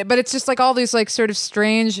mean, but it's just like all these like sort of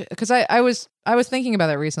strange, because I was thinking about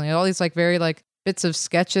that recently. All these like very like bits of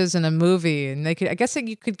sketches in a movie, and I guess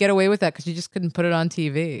you could get away with that because you just couldn't put it on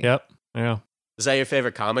TV. Yep. Yeah. Is that your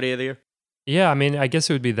favorite comedy of the year? Yeah, I mean, I guess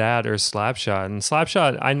it would be that or Slapshot. And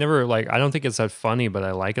Slapshot, I don't think it's that funny, but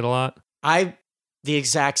I like it a lot. The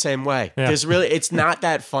exact same way. Yeah. It's not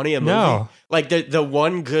that funny a movie. No. Like the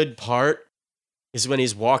one good part is when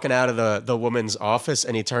he's walking out of the woman's office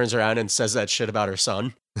and he turns around and says that shit about her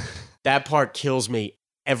son. That part kills me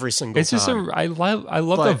every single It's just time. I love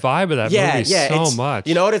But- the vibe of that movie so it's- much.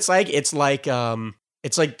 You know what it's like? It's like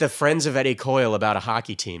the Friends of Eddie Coyle about a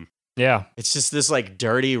hockey team. Yeah. It's just this like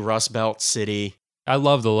dirty Rust Belt city. I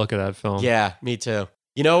love the look of that film. Yeah, me too.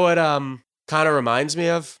 You know what kind of reminds me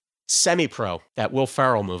of? Semi-Pro, that Will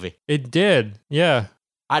Ferrell movie. It did. Yeah.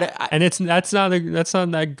 I, And that's not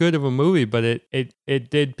that good of a movie, but it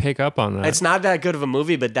did pick up on that. It's not that good of a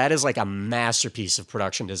movie, but that is like a masterpiece of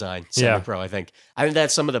production design. Yeah. Semi-Pro, I think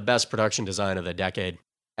that's some of the best production design of the decade,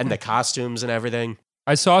 and the costumes and everything.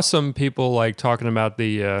 I saw some people like talking about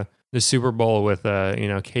the Super Bowl with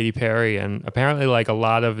Katy Perry, and apparently like a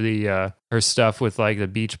lot of the her stuff with like the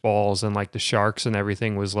beach balls and like the sharks and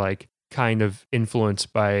everything was like kind of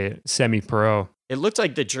influenced by Semi-Pro. It looked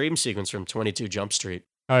like the dream sequence from 22 Jump Street.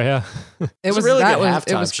 Oh yeah. It was a really good It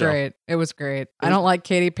halftime was show. great. It was great. I don't like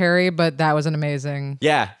Katy Perry, but that was an amazing.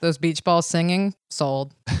 Yeah, Those beach balls singing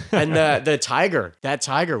sold. and the tiger, that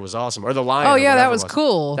tiger was awesome, or the lion. Oh or yeah, whatever that it was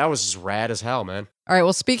cool. That was just rad as hell, man. All right.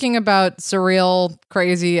 Well, speaking about surreal,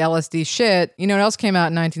 crazy LSD shit, you know what else came out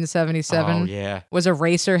in 1977? Oh yeah. Was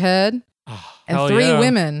Eraserhead Oh, and Hell Three yeah.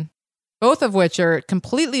 Women, both of which are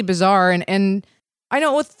completely bizarre. And I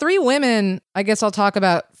know with Three Women, I guess I'll talk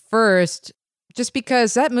about first, just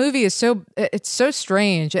because that movie is it's so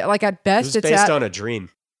strange. Like at it best, was it's based on a dream.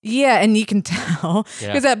 yeah, and you can tell Yeah.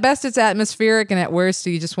 because at best it's atmospheric, and at worst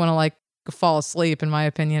you just want to like fall asleep, in my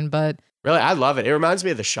opinion. But Really, I love it. It reminds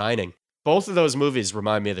me of The Shining. Both of those movies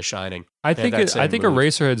remind me of The Shining. I They have think that same mood.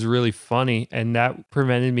 Eraserhead's really funny, and that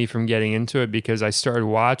prevented me from getting into it because I started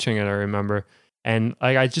watching it. I remember, and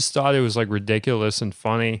like I just thought it was like ridiculous and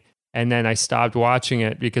funny, and then I stopped watching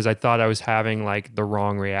it because I thought I was having like the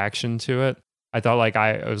wrong reaction to it. I thought like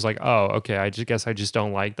I was like, oh, okay, I just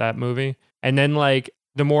don't like that movie. And then like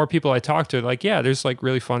the more people I talked to, like, yeah, there's like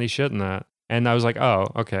really funny shit in that, and I was like,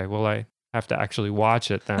 oh, okay, well I have to actually watch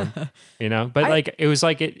it then. You know, but like it was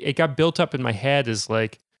like it got built up in my head as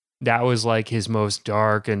like that was like his most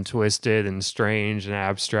dark and twisted and strange and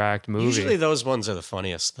abstract movie. Usually those ones are the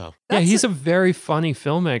funniest, though. Yeah, That's he's a very funny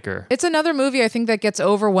filmmaker. it's another movie I think that gets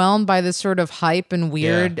overwhelmed by this sort of hype and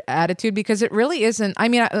weird attitude because it really isn't. I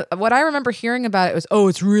mean, what I remember hearing about it was, oh,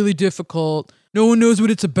 it's really difficult. No one knows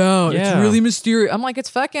what it's about. It's Yeah. really mysterious. I'm like,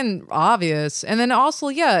 it's fucking obvious. And then also,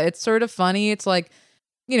 yeah, it's sort of funny. It's like,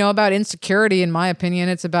 you know, about insecurity, in my opinion.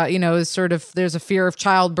 It's about, you know, sort of, there's a fear of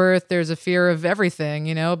childbirth, there's a fear of everything,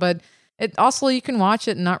 you know, but it also, you can watch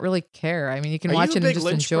it and not really care. I mean, you can Are watch you a it and big just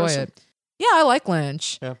Lynch enjoy person? it. Yeah, I like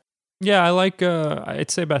Lynch. Yeah, I like I'd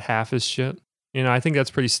say about half his shit. You know, I think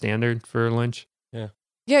that's pretty standard for Lynch.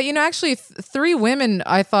 Yeah, you know, actually, Three Women,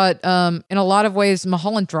 I thought, in a lot of ways,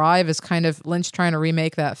 Mulholland Drive is kind of Lynch trying to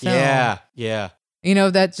remake that film. Yeah. You know,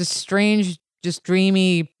 that just strange, just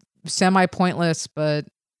dreamy, semi-pointless, but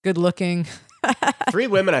good-looking. Three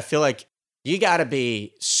Women, I feel like you got to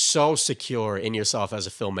be so secure in yourself as a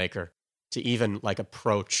filmmaker to even like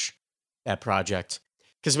approach that project.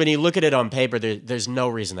 Because when you look at it on paper, there's no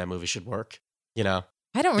reason that movie should work. You know,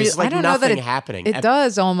 I don't there's really, like I don't know that nothing it, happening. it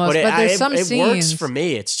does almost, but there's some it scenes. works for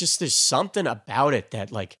me. It's just there's something about it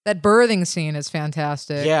that like That birthing scene is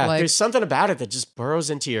fantastic. yeah, like, there's something about it that just burrows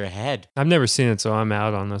into your head. I've never seen it, so I'm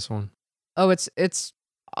out on this one. oh, it's.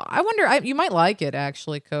 I wonder. You might like it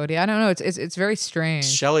actually, Cody. I don't know. It's very strange.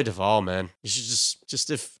 Shelley Duvall, man, you should just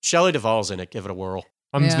if Shelley Duvall's in it, give it a whirl.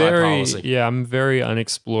 I'm Yeah. I'm very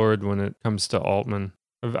unexplored when it comes to Altman.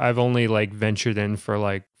 I've only like ventured in for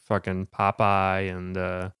like fucking Popeye and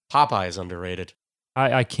Popeye is underrated.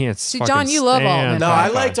 I can't See, fucking John, you love stand Altman. No, Popeye. I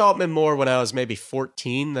liked Altman more when I was maybe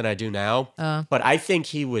 14 than I do now, Uh, but I think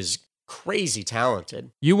he was crazy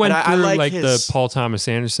talented. You went And I through like like his- the Paul Thomas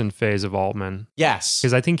Anderson phase of Altman Yes.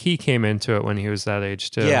 because I think he came into it when he was that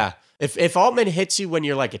age too. Yeah. If Altman hits you when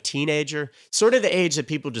you're like a teenager, sort of the age that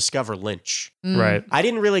people discover Lynch. Right. I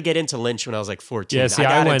didn't really get into Lynch when I was like 14. Yeah, see, I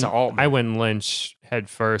got went into Altman. I went Lynch head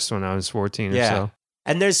first when I was 14 or so.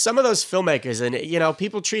 And there's some of those filmmakers, and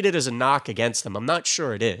people treat it as a knock against them. I'm not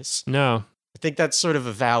sure it is. No. I think that's sort of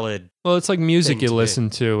a valid. Well, it's like music thing you to listen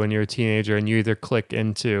to when you're a teenager and you either click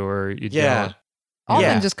into or you Yeah. don't.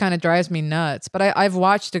 Altman just kind of drives me nuts, but I've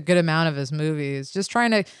watched a good amount of his movies. Just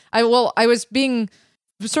trying to, I was being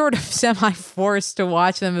sort of semi-forced to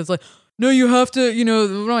watch them. It's like, no, you have to,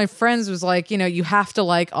 one of my friends was like, you have to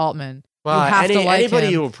like Altman. Well, you have to like anybody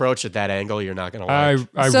him. you approach at that angle, you're not going to like.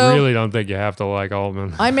 I So- really don't think you have to like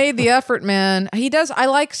Altman. I made the effort, man. He does. I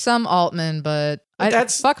like some Altman, but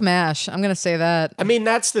fuck MASH. I'm gonna say that. I mean,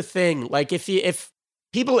 that's the thing. Like, if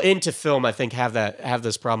people into film, I think have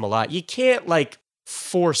this problem a lot. You can't like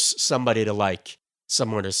force somebody to like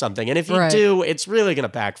someone or something, and if you Right. do, it's really going to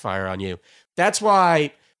backfire on you. That's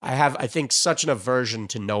why I think, such an aversion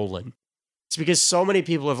to Nolan. It's because so many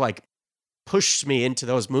people have like pushed me into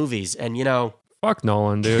those movies, and Fuck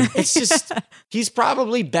Nolan, dude. it's just he's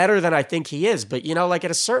probably better than I think he is. But like at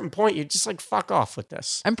a certain point, you're just like, fuck off with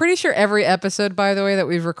this. I'm pretty sure every episode, by the way, that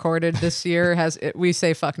we've recorded this year we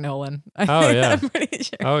say fuck Nolan. Oh, yeah. I'm pretty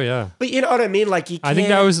sure. Oh, yeah. But you know what I mean? Like, you can't, I think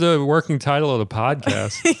that was the working title of the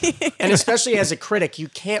podcast. and especially as a critic, you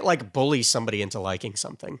can't like bully somebody into liking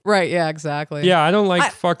something. Right? Yeah. Exactly. Yeah, I don't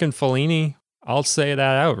like fucking Fellini. I'll say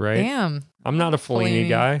that outright. Damn. I'm not a Fellini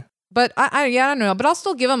guy. But I don't know. But I'll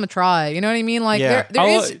still give him a try. You know what I mean? Like Yeah. there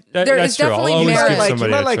That's is true. I'll definitely always You give might merit. like,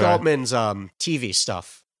 somebody a try. Altman's TV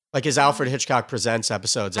stuff, like his Alfred Hitchcock Presents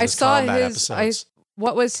episodes and I his saw combat his. episodes.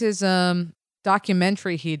 What was his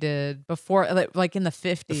documentary he did before, like in the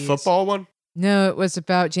 50s? The football one? No, it was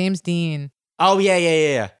about James Dean. Oh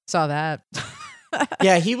yeah. Saw that.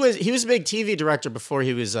 Yeah, he was a big TV director before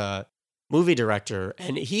he was a movie director,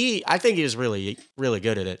 and I think he was really, really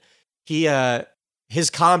good at it. His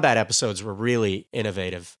combat episodes were really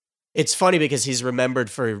innovative. It's funny because he's remembered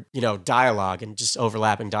for dialogue and just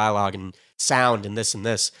overlapping dialogue and sound and this and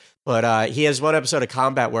this. But he has one episode of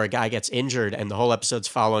Combat where a guy gets injured, and the whole episode's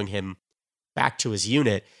following him back to his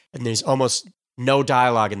unit, and there's almost no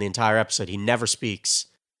dialogue in the entire episode. He never speaks.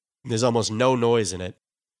 And there's almost no noise in it.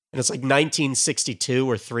 And it's like 1962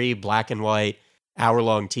 or 3, black and white,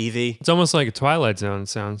 hour-long TV. It's almost like a Twilight Zone, it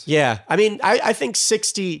sounds. Yeah. I mean, I think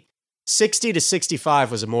 60 to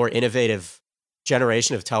 65 was a more innovative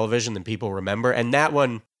generation of television than people remember. And that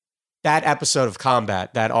episode of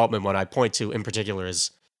Combat, that Altman one I point to in particular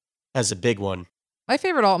as a big one. My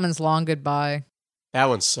favorite Altman's Long Goodbye. That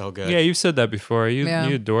one's so good. Yeah, you've said that before. You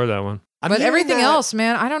adore that one. I'm But hearing everything that- else,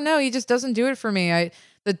 man, I don't know. He just doesn't do it for me.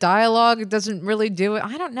 The dialogue doesn't really do it.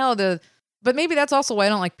 I don't know. But maybe that's also why I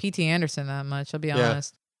don't like P.T. Anderson that much, I'll be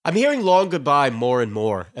honest. I'm hearing Long Goodbye more and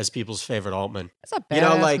more as people's favorite Altman. It's a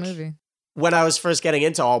badass like, movie. When I was first getting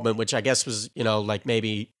into Altman, which I guess was, like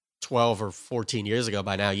maybe 12 or 14 years ago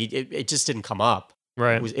by now, it just didn't come up.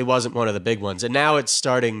 Right. It wasn't one of the big ones. And now it's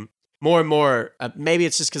starting more and more. Maybe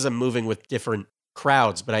it's just because I'm moving with different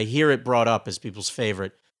crowds, but I hear it brought up as people's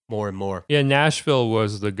favorite more and more. Yeah, Nashville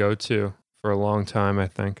was the go-to for a long time, I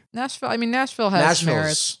think. Nashville has merits.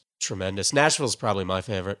 Nashville's tremendous. Nashville's probably my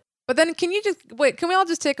favorite. But then can we all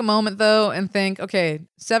just take a moment though and think, okay,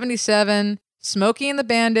 77, Smokey and the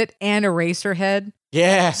Bandit and Eraserhead,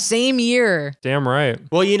 Yeah. same year. Damn right.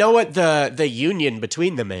 Well, you know what the union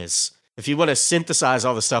between them is? If you want to synthesize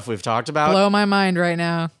all the stuff we've talked about, Blow my mind right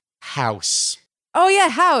now. House. Oh yeah,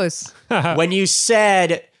 House. When you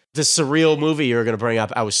said the surreal movie you were going to bring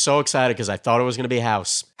up, I was so excited because I thought it was going to be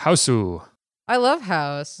House, Houseu. I love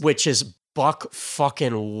House. which is buck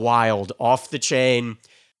fucking wild, off the chain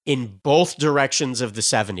in both directions of the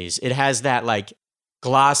 70s. It has that like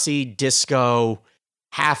glossy disco,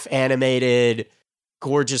 half animated,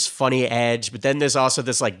 gorgeous, funny edge, but then there's also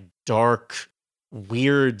this like dark,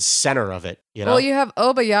 weird center of it, you know? Well, you have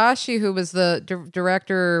Obayashi, who was the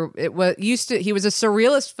director. He was a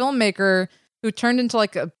surrealist filmmaker who turned into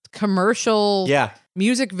like a commercial yeah.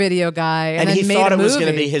 music video guy, and And then he made thought a it was going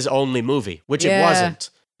to movie. be his only movie, which it Yeah. wasn't.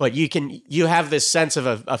 But you have this sense of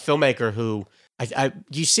a filmmaker who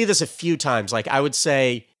you see this a few times. Like I would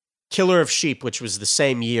say Killer of Sheep, which was the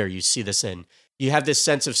same year you see this in. You have this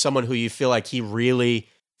sense of someone who you feel like he really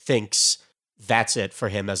thinks that's it for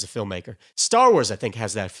him as a filmmaker. Star Wars, I think,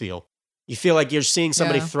 has that feel. You feel like you're seeing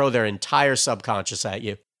somebody Yeah. throw their entire subconscious at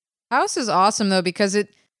you. House is awesome though because it,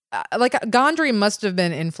 like Gondry must have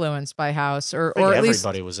been influenced by House, or I think at least.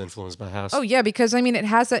 everybody was influenced by House. Oh yeah, because I mean, it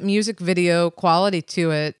has that music video quality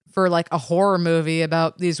to it for like a horror movie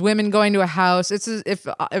about these women going to a house. It's as if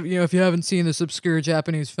you haven't seen this obscure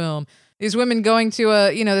Japanese film, these women going to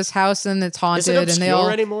this house and it's haunted, Is it obscure and they all.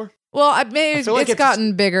 anymore? Well, maybe I feel like it's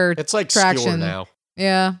gotten bigger. It's like traction obscure now.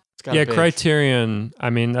 Yeah. It's got Yeah, big. Criterion.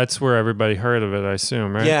 I mean, that's where everybody heard of it, I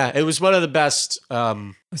assume, right? Yeah, it was one of the best.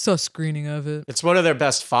 I saw a screening of it. It's one of their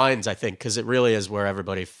best finds, I think, because it really is where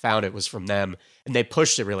everybody found it was from them, and they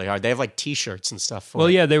pushed it really hard. They have like T-shirts and stuff. For Well,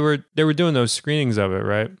 it. yeah, they were doing those screenings of it,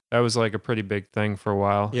 right? That was like a pretty big thing for a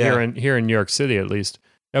while. Yeah. Here in New York City, at least.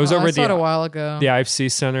 That was I over saw it a the while ago. IFC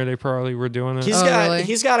Center. They probably were doing it. Really?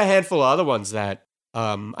 He's got a handful of other ones that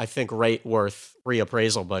I think rate worth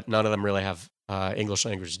reappraisal, but none of them really have English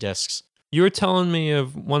language discs. You were telling me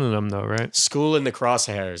of one of them, though, right? School in the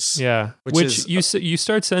Crosshairs. Yeah, Which is- you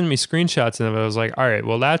start sending me screenshots of it. I was like, all right,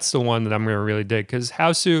 well, that's the one that I'm going to really dig because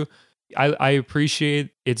Hausu, I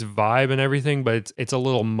appreciate its vibe and everything, but it's a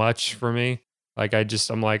little much for me. Like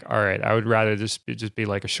I'm like, all right, I would rather just be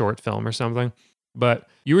like a short film or something. But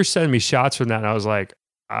you were sending me shots from that, and I was like,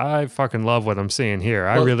 I fucking love what I'm seeing here.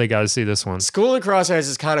 I Well, really got to see this one. School in Crosshairs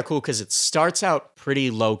is kind of cool because it starts out pretty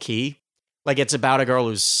low key. Like it's about a girl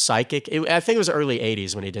who's psychic. I think it was early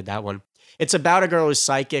 80s when he did that one. It's about a girl who's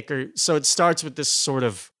psychic, so it starts with this sort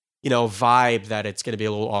of, vibe that it's going to be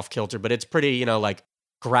a little off kilter, but it's pretty, like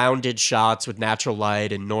grounded shots with natural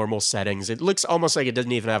light and normal settings. It looks almost like it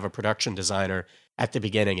doesn't even have a production designer at the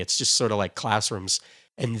beginning. It's just sort of like classrooms.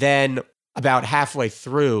 And then about halfway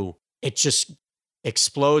through, it just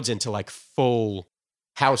explodes into like full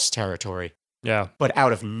house territory, Yeah. but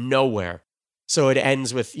out of nowhere. So it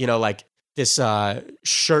ends with, like this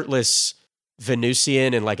shirtless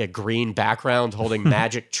Venusian in like a green background holding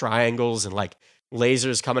magic triangles and like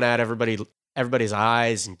lasers coming at everybody's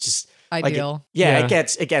eyes and just Ideal. yeah, Yeah.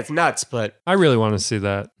 it gets nuts. But I really want to see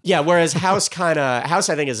that. yeah, whereas House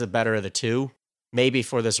I think is the better of the two, maybe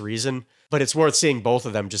for this reason. But it's worth seeing both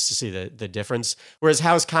of them just to see the difference. Whereas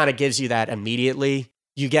House kind of gives you that immediately.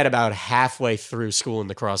 You get about halfway through School in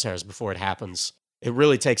the Crosshairs before it happens. It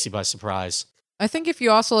really takes you by surprise. I think if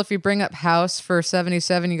you bring up House for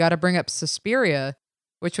 77, you got to bring up Suspiria,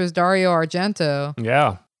 which was Dario Argento.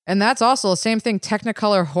 Yeah. And that's also the same thing,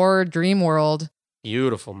 Technicolor horror dream world.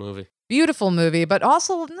 Beautiful movie. Beautiful movie, but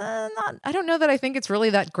also I don't know that I think it's really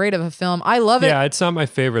that great of a film. I love it. Yeah, it's not my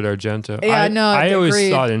favorite Argento. Yeah, no, I always agreed.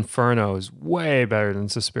 thought Inferno is way better than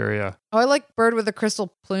Suspiria. Oh, I like Bird with the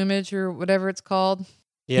Crystal Plumage or whatever it's called.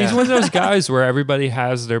 Yeah. He's one of those guys where everybody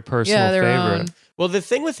has their personal their favorite. own. Well, the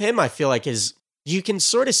thing with him, I feel like, is you can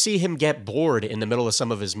sort of see him get bored in the middle of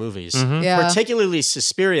some of his movies, Mhm. Yeah. particularly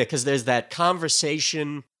Suspiria, because there's that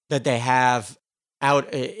conversation that they have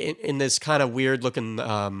out in this kind of weird looking,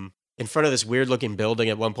 in front of this weird looking building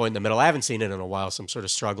at one point in the middle. I haven't seen it in a while, so I'm sort of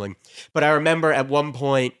struggling. But I remember at one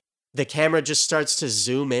point, the camera just starts to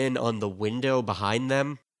zoom in on the window behind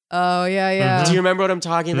them. Oh, yeah. Do you remember what I'm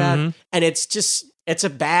talking about? Mhm. And it's a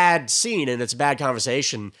bad scene and it's a bad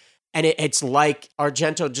conversation. And it's like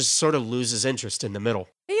Argento just sort of loses interest in the middle.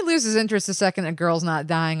 He loses interest the second a girl's not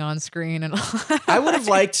dying on screen. And I would have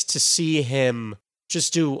liked to see him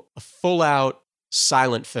just do a full out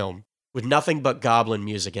silent film with nothing but goblin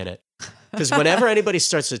music in it. Because whenever anybody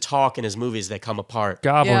starts to talk in his movies, they come apart.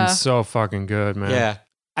 Goblin's Yeah. so fucking good, man. Yeah.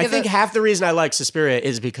 I Yeah, think half the reason I like Suspiria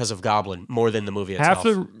is because of Goblin more than the movie itself.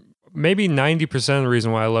 Maybe 90% of the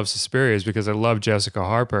reason why I love Suspiria is because I love Jessica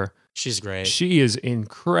Harper. She's great. She is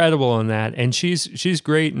incredible in that, and she's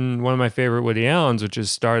great in one of my favorite Woody Allen's, which is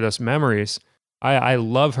Stardust Memories. I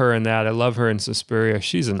love her in that. I love her in Suspiria.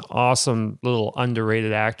 She's an awesome little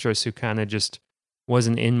underrated actress who kind of just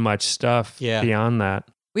wasn't in much stuff beyond that.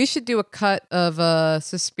 we should do a cut of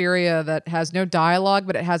Suspiria that has no dialogue,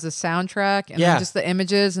 but it has a soundtrack and then just the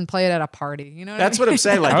images and play it at a party. You know That's what I'm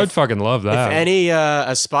saying. Like, I would fucking love that. If any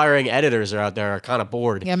aspiring editors are out there are kind of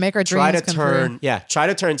bored, Yeah, make our dreams come true. try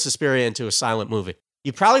to turn Suspiria into a silent movie.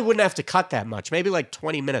 You probably wouldn't have to cut that much, maybe like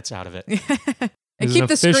 20 minutes out of it. And It's keep an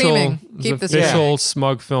the official- screaming. it's Keep the official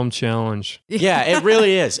Smug Film Challenge. Yeah, it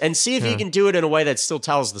really is. And see if Yeah. you can do it in a way that still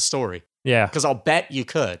tells the story. Yeah, Because I'll bet you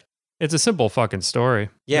could. it's a simple fucking story.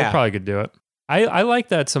 Yeah. They probably could do it. I like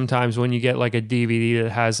that sometimes when you get like a DVD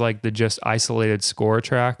that has like the just isolated score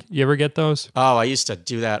track. You ever get those? Oh, I used to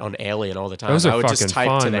do that on Alien all the time. Those are I would just fucking type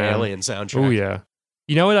to fun, the man. Alien soundtrack. Oh yeah.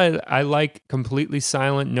 You know what I like completely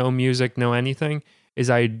silent, no music, no anything, is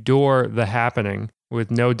I adore The Happening with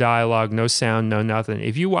no dialogue, no sound, no nothing.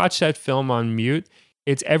 If you watch that film on mute,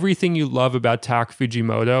 it's everything you love about Tak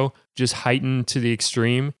Fujimoto, just heightened to the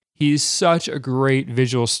extreme. He's such a great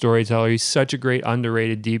visual storyteller. He's such a great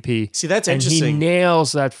underrated DP. See, that's And he interesting.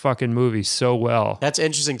 nails that fucking movie so well. That's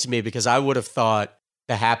interesting to me because I would have thought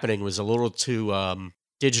The Happening was a little too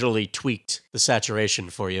digitally tweaked, the saturation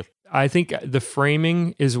for you. I think the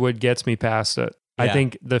framing is what gets me past it. I Yeah.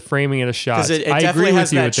 think the framing of the shots. Because it I definitely agree has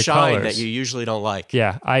with you that with the shine colors. that you usually don't like.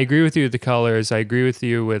 Yeah, I agree with you with the colors. I agree with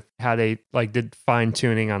you with how they like did fine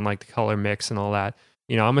tuning on like the color mix and all that.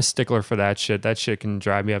 You know, I'm a stickler for that shit. That shit can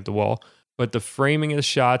drive me up the wall. But the framing of the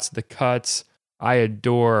shots, the cuts, I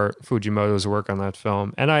adore Fujimoto's work on that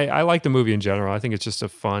film. And I like the movie in general. I think it's just a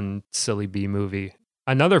fun, silly B movie.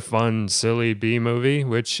 Another fun, silly B movie,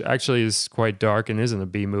 which actually is quite dark and isn't a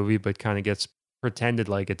B movie, but kind of gets pretended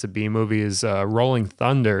like it's a B movie, is Rolling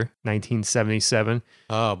Thunder, 1977.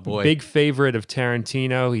 Oh, boy. Big favorite of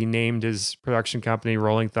Tarantino. He named his production company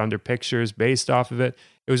Rolling Thunder Pictures based off of it.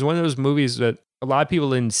 It was one of those movies that a lot of people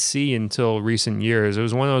didn't see until recent years. It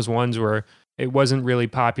was one of those ones where it wasn't really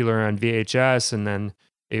popular on VHS, and then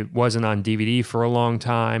it wasn't on DVD for a long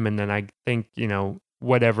time. And then I think, you know,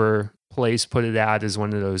 whatever place put it out as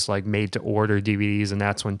one of those like made to order DVDs, and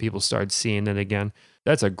that's when people started seeing it again.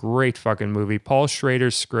 That's a great fucking movie. Paul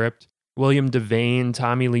Schrader's script, William Devane,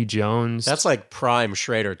 Tommy Lee Jones. That's like prime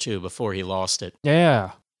Schrader, too, before he lost it.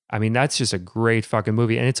 Yeah. I mean, that's just a great fucking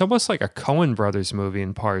movie. And it's almost like a Coen Brothers movie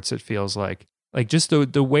in parts, it feels like. Like just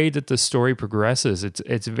the way that the story progresses,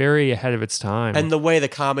 it's very ahead of its time. And the way the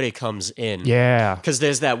comedy comes in. yeah. Because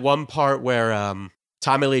there's that one part where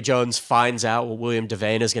Tommy Lee Jones finds out what William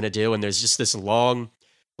Devane is going to do, and there's just this long,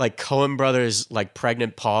 like, Coen Brothers, like,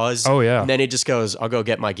 pregnant pause. Oh, yeah. And then he just goes, I'll go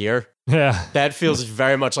get my gear. Yeah. That feels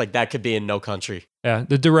very much like that could be in No Country. Yeah.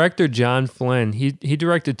 The director, John Flynn, he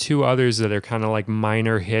directed two others that are kind of like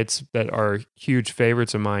minor hits that are huge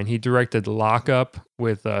favorites of mine. He directed Lock Up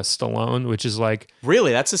with Stallone, which is like,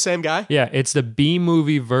 Really? That's the same guy? yeah, it's the B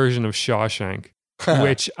movie version of Shawshank.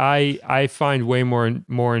 Which I find way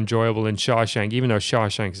more enjoyable than Shawshank, even though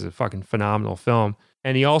Shawshank is a fucking phenomenal film.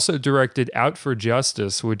 And he also directed Out for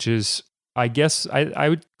Justice, which is, I guess, I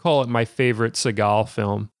would call it my favorite Seagal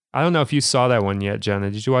film. I don't know if you saw that one yet,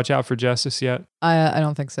 Jenna. Did you watch Out for Justice yet? I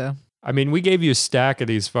don't think so. I mean, we gave you a stack of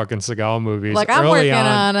these fucking Seagal movies. Like, I'm early working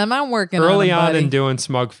on them. I'm working on them. Early on buddy. in doing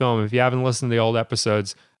Smug Film, if you haven't listened to the old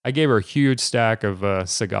episodes, I gave her a huge stack of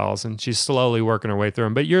Seagals, and she's slowly working her way through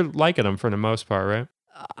them. But you're liking them for the most part, right?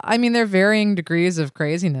 I mean, they're varying degrees of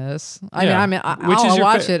craziness. Yeah. I'll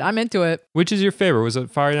watch it. I'm into it. Which is your favorite? Was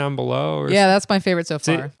it Fire Down Below? Or Yeah, that's my favorite so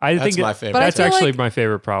See, far. I That's think my favorite. But I That's feel actually like- my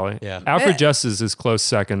favorite, probably. Yeah. Out for Eh. Justice is close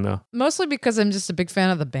second, though. Mostly because I'm just a big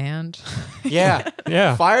fan of the band. Yeah.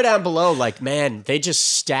 Yeah. Fire Down Below, like, man, they just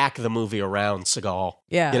stack the movie around Seagal.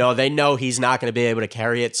 Yeah. You know, they know he's not going to be able to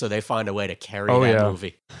carry it, so they find a way to carry Oh, that yeah.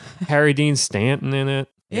 movie. Harry Dean Stanton in it.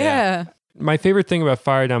 Yeah. My favorite thing about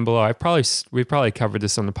Fire Down Below, we probably covered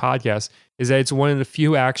this on the podcast, is that it's one of the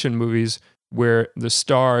few action movies where the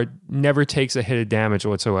star never takes a hit of damage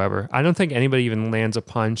whatsoever. I don't think anybody even lands a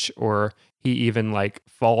punch or he even like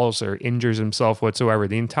falls or injures himself whatsoever.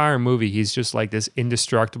 The entire movie, he's just like this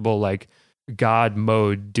indestructible, like God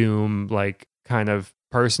mode doom, like kind of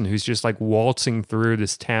person who's just like waltzing through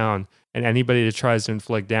this town, and anybody that tries to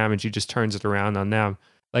inflict damage, he just turns it around on them.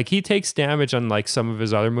 Like he takes damage on like some of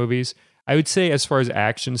his other movies. I would say as far as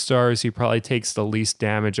action stars, he probably takes the least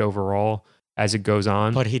damage overall as it goes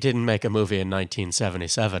on. But he didn't make a movie in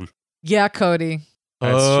 1977. Yeah, Cody.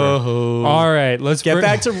 That's true. All right, let's Get bring-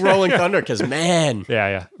 back to Rolling Thunder, because, man,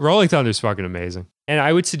 Yeah. Rolling Thunder's fucking amazing. And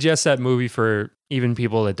I would suggest that movie for even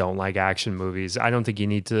people that don't like action movies. I don't think you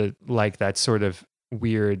need to like that sort of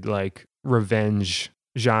weird, like, revenge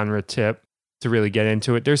genre tip to really get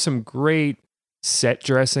into it. There's some great set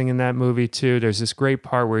dressing in that movie, too. There's this great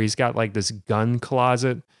part where he's got, like, this gun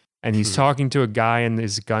closet, and he's talking to a guy in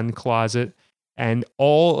his gun closet, and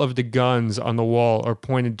all of the guns on the wall are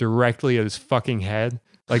pointed directly at his fucking head.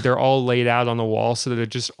 Like they're all laid out on the wall so that they're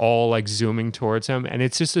just all like zooming towards him. And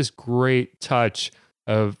it's just this great touch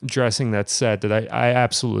of dressing that set that I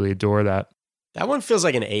absolutely adore that. that one feels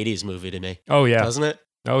like an 80s movie to me, Oh, yeah. doesn't it?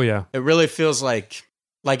 Oh, yeah. It really feels like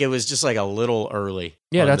it was just like a little early.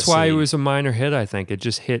 Yeah, on that's the why it scene. was a minor hit, I think. It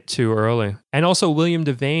just hit too early. And also, William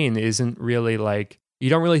Devane isn't really like, you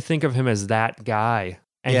don't really think of him as that guy.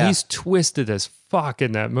 And Yeah. he's twisted as fuck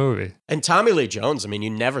in that movie. And Tommy Lee Jones, I mean,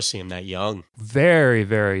 you never see him that young. Very,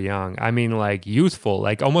 very young. I mean, like youthful,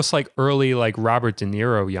 like almost like early, like Robert De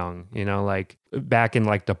Niro young, you know, like back in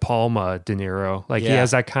like De Palma De Niro. Like he Yeah.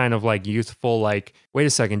 has that kind of like youthful, like, wait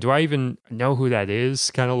a second, do I even know who that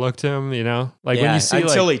is? Kind of look to him, you know? Like when Yeah, you see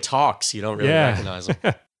until like, he talks, you don't really Yeah. recognize him.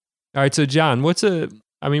 All right, so John,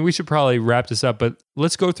 I mean, we should probably wrap this up, but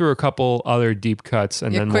let's go through a couple other deep cuts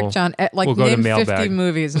and Yeah, then quick, we'll. John. Like we'll go to name mailbag. 50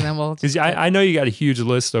 movies, and then we'll. 'Cause I know you got a huge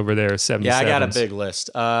list over there, 77s. Yeah, I got a big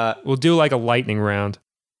list. We'll do like a lightning round.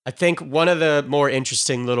 I think one of the more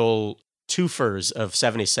interesting little twofers of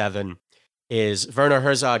 77 is Werner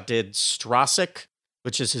Herzog did Strasek,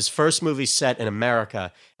 which is his first movie set in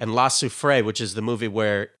America, and La Soufre, which is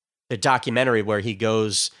the documentary where he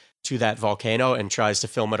goes to that volcano and tries to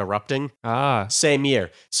film it erupting. Ah, Same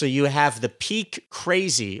year. So you have the peak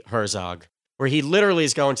crazy Herzog, where he literally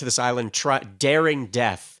is going to this island, daring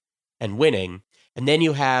death and winning. And then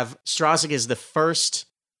you have Strasig is the first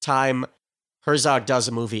time Herzog does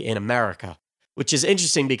a movie in America, which is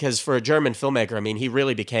interesting because for a German filmmaker, I mean, he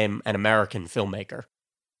really became an American filmmaker.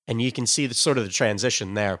 And you can see the sort of the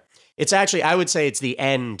transition there. It's actually, I would say it's the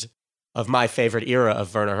end of my favorite era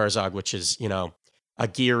of Werner Herzog, which is,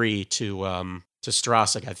 Aguirre to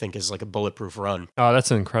Strasig, I think is like a bulletproof run. oh, that's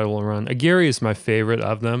an incredible run. Aguirre is my favorite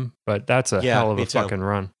of them, but that's a hell of me a too. fucking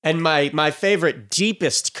run. And my favorite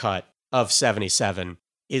deepest cut of 77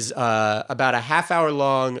 is about a half-hour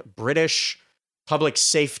long British public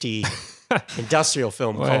safety industrial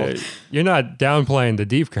film called... You're not downplaying the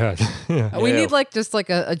deep cut. Yeah. We need just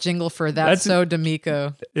a jingle for that. That's- So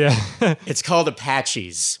D'Amico. Yeah. It's called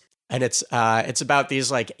Apaches, and it's about these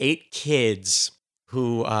like 8 kids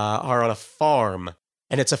who are on a farm,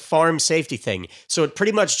 and it's a farm safety thing. So it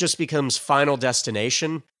pretty much just becomes Final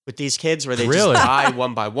Destination with these kids, where they Really? just die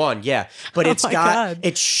one by one. Yeah, but Oh my God.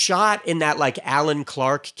 it's shot in that like Alan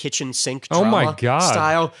Clark kitchen sink Oh drama my God.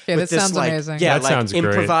 style. Yeah, with that sounds amazing. Yeah, That like sounds great.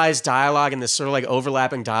 improvised dialogue and this sort of like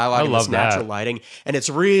overlapping dialogue I and love this natural that. lighting, and it's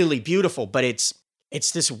really beautiful. But it's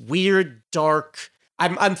this weird, dark.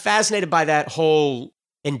 I'm fascinated by that whole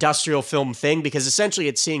industrial film thing because essentially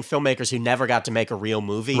it's seeing filmmakers who never got to make a real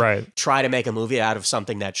movie Right. try to make a movie out of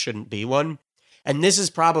something that shouldn't be one. And this is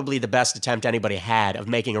probably the best attempt anybody had of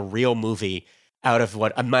making a real movie out of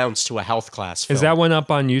what amounts to a health class film. Is that one up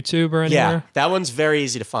on YouTube or anywhere? Yeah, that one's very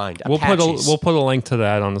easy to find. We'll Apaches. put a link to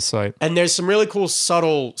that on the site. And there's some really cool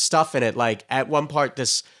subtle stuff in it. Like at one part,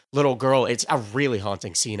 this little girl, it's a really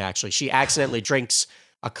haunting scene actually. She accidentally drinks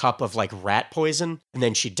a cup of like rat poison and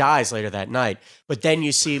then she dies later that night. But then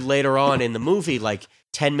you see later on in the movie, like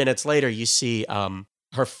 10 minutes later, you see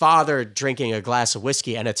her father drinking a glass of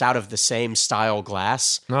whiskey and it's out of the same style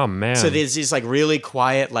glass. Oh man. So there's these like really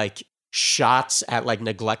quiet like shots at like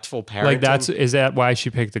neglectful parenting. like is that why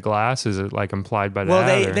she picked the glass? Is it like implied by Well,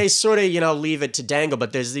 that? or- they sort of, leave it to dangle,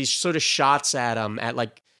 but there's these sort of shots at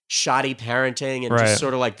like shoddy parenting and Right. just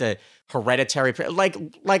sort of like the hereditary, like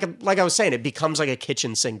I was saying, it becomes like a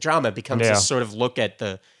kitchen sink drama. It becomes Yeah. this sort of look at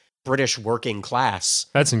the British working class.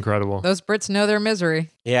 That's incredible. Those Brits know their misery.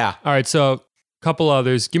 Yeah. All right, so a couple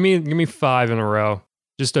others. Give me 5 in a row.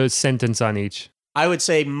 Just a sentence on each. I would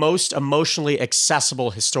say most emotionally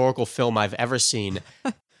accessible historical film I've ever seen,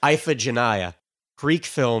 Iphigenia, Greek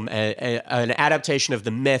film, an adaptation of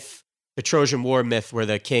the myth, the Trojan War myth, where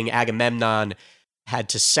the king Agamemnon had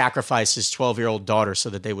to sacrifice his 12-year-old daughter so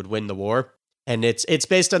that they would win the war. And it's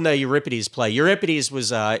based on the Euripides play. Euripides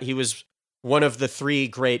was he was one of the 3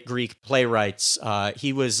 great Greek playwrights.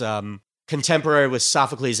 He was contemporary with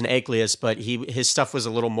Sophocles and Aeschylus, but his stuff was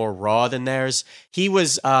a little more raw than theirs. He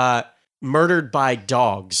was murdered by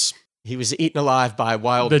dogs. He was eaten alive by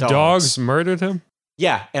wild The dogs. dogs murdered him?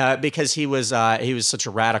 Yeah, because he was such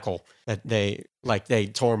a radical that they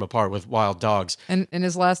tore him apart with wild dogs. And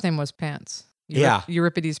his last name was Pants. Yeah.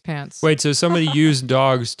 Euripides Pants. Wait, so somebody used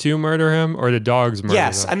dogs to murder him or the dogs murdered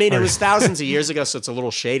Yes, him? I mean it Okay. was thousands of years ago, so it's a little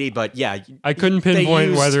shady. But yeah, I couldn't they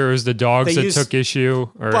pinpoint used- whether it was the dogs they that used- took issue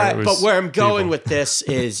or it was but where I'm going people. with this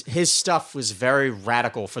is his stuff was very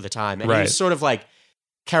radical for the time, and he Right. was sort of like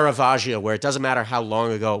Caravaggio, where it doesn't matter how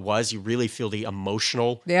long ago it was, you really feel the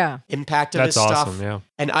emotional Yeah. impact of That's his stuff. awesome, yeah.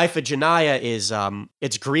 And Iphigenia is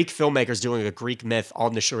it's Greek filmmakers doing a Greek myth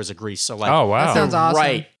on the shores of Greece. So like, Oh, wow. That sounds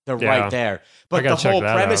awesome. they're Yeah. right there. But I the gotta check whole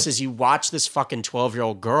that premise out. is you watch this fucking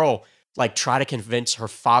 12-year-old girl like try to convince her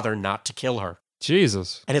father not to kill her.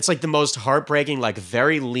 Jesus. And it's like the most heartbreaking, like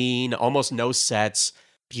very lean, almost no sets,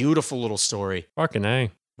 beautiful little story. Fucking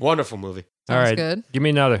A. Wonderful movie. All Sounds right. good. Give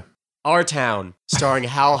me another. Our Town, starring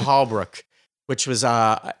Hal Holbrook, which was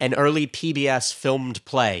an early PBS filmed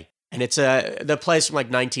play. And it's the play's from like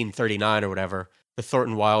 1939 or whatever, the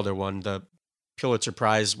Thornton Wilder one, the Pulitzer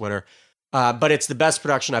Prize winner. But it's the best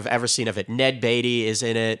production I've ever seen of it. Ned Beatty is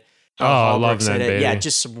in it. Hal Oh, I love Holbrook's Ned in it. Yeah, Beatty.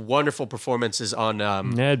 just some wonderful performances on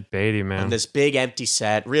Ned Beatty, man. on this big empty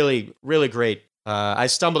set. Really, really great. I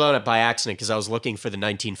stumbled on it by accident because I was looking for the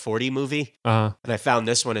 1940 movie, Uh-huh. and I found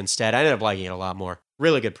this one instead. I ended up liking it a lot more.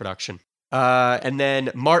 Really good production. And then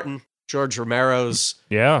Martin, George Romero's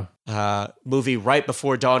Yeah. movie right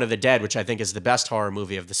before Dawn of the Dead, which I think is the best horror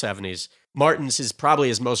movie of the 70s. Martin's is probably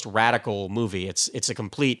his most radical movie. It's a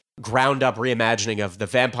complete ground up reimagining of the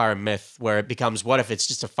vampire myth where it becomes, what if it's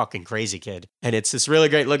just a fucking crazy kid? And it's this really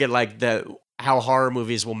great look at like how horror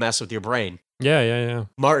movies will mess with your brain. Yeah.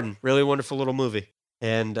 Martin, really wonderful little movie.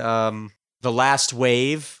 and The Last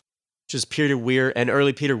Wave, which is Peter Weir, an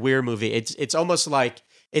early Peter Weir movie. It's almost like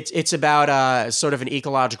it's about sort of an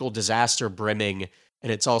ecological disaster brimming,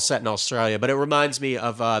 and it's all set in Australia. But it reminds me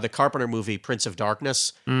of the Carpenter movie Prince of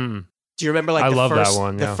Darkness. Mm. Do you remember like I the love first that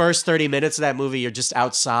one, the yeah. first 30 minutes of that movie? You're just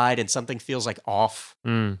outside and something feels like off.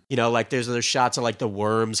 Mm. You know, like there's other shots of like the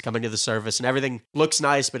worms coming to the surface, and everything looks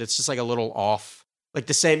nice, but it's just like a little off. Like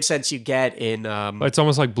the same sense you get in. It's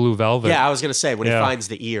almost like Blue Velvet. Yeah, I was gonna say when he Yeah. finds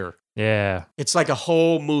the ear. Yeah. It's like a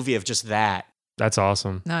whole movie of just that. That's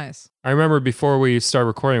awesome. Nice. I remember before we start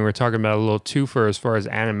recording, we were talking about a little twofer as far as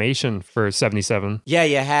animation for 77. Yeah,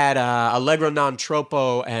 you had Allegro Non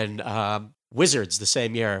Troppo and Wizards the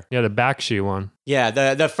same year. Yeah, the Bakshi one. Yeah,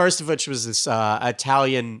 the first of which was this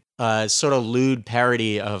Italian sort of lewd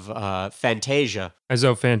parody of Fantasia. As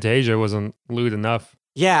though Fantasia wasn't lewd enough.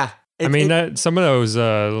 Yeah. That some of those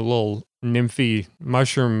little nymphy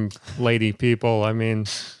mushroom lady people, I mean,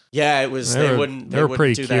 yeah, it was. They They were- wouldn't. they They were wouldn't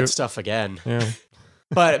pretty do cute. that stuff again. yeah.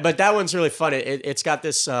 But that one's really fun. It's got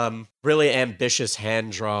this really ambitious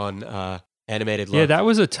hand drawn animated look. Yeah, that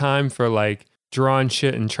was a time for like drawing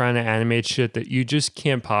shit and trying to animate shit that you just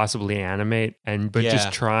can't possibly animate, but Yeah.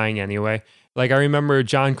 just trying anyway. Like I remember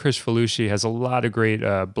John Krishfalushi has a lot of great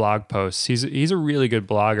blog posts. He's a really good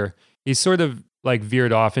blogger. He's sort of like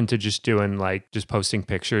veered off into just doing like just posting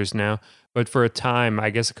pictures now. But for a time, I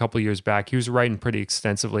guess a couple years back, he was writing pretty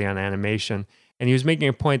extensively on animation. And he was making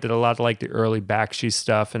a point that a lot of like the early Bakshi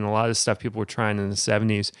stuff and a lot of stuff people were trying in the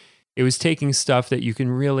 70s, it was taking stuff that you can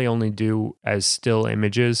really only do as still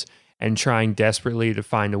images and trying desperately to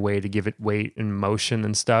find a way to give it weight and motion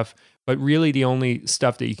and stuff. But really the only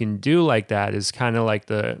stuff that you can do like that is kind of like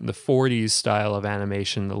the 40s style of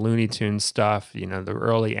animation, the Looney Tunes stuff, you know, the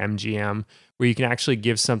early MGM, where you can actually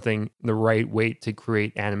give something the right weight to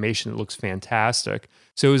create animation that looks fantastic.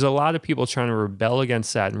 So it was a lot of people trying to rebel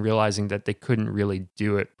against that and realizing that they couldn't really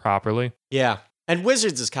do it properly. Yeah. And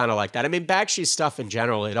Wizards is kind of like that. I mean, Bakshi's stuff in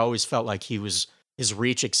general, it always felt like his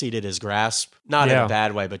reach exceeded his grasp. Not in Yeah. a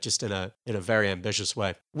bad way, but just in a very ambitious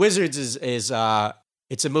way. Wizards is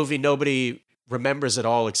it's a movie nobody remembers at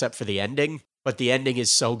all except for the ending. But the ending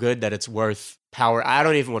is so good that it's worth power. I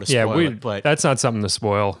don't even want to spoil it, but that's not something to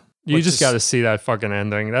spoil. You But just got to see that fucking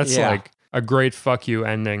ending. That's Yeah. like a great fuck you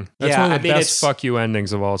ending. That's Yeah, one of I the mean, best it's- fuck you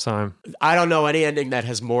endings of all time. I don't know any ending that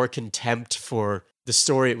has more contempt for the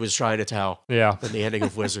story it was trying to tell Yeah. than the ending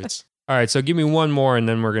of Wizards. All right, so give me one more and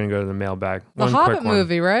then we're going to go to the mailbag. The One Hobbit quick one.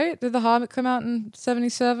 movie, right? Did The Hobbit come out in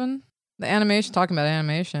 77? The animation, talking about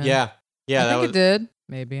animation. Yeah. Yeah, I that think was it did.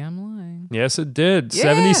 Maybe I'm lying. Yes, it did. Yeah.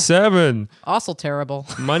 77. Also terrible.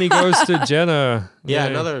 Money goes to Jenna. yeah,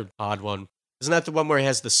 Yay. another odd one. Isn't that the one where he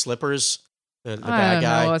has the slippers? The I bad don't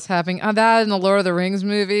guy. know what's happening. That and the Lord of the Rings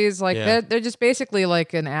movies, like Yeah. they're just basically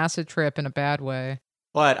like an acid trip in a bad way.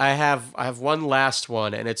 But I have one last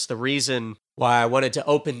one, and it's the reason why I wanted to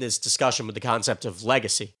open this discussion with the concept of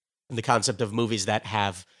legacy and the concept of movies that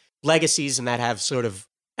have legacies and that have sort of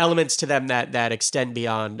elements to them that extend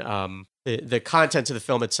beyond the content of the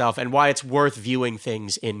film itself, and why it's worth viewing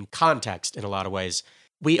things in context in a lot of ways.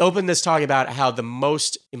 We opened this talking about how the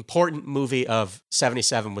most important movie of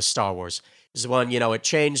 77 was Star Wars. It's the one, it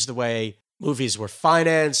changed the way movies were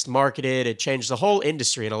financed, marketed. It changed the whole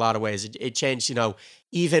industry in a lot of ways. It changed,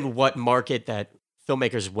 even what market that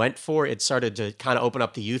filmmakers went for. It started to kind of open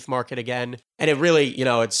up the youth market again. And it really,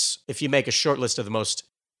 it's, if you make a short list of the most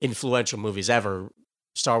influential movies ever,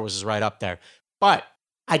 Star Wars is right up there. But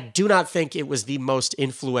I do not think it was the most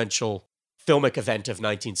influential filmic event of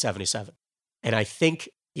 1977. And I think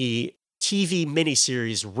the TV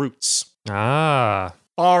miniseries Roots, Ah.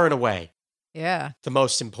 far and away, Yeah. the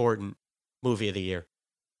most important movie of the year.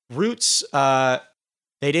 Roots,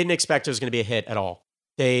 they didn't expect it was going to be a hit at all.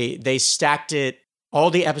 They stacked it. All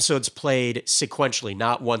the episodes played sequentially,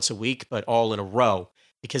 not once a week, but all in a row,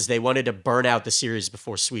 because they wanted to burn out the series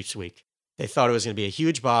before Sweeps Week. They thought it was going to be a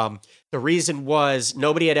huge bomb. The reason was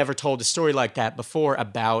nobody had ever told a story like that before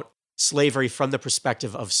about slavery from the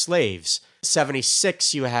perspective of slaves.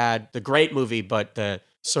 76, you had the great movie, but the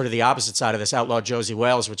sort of the opposite side of this, Outlaw Josie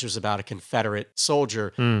Wales, which was about a Confederate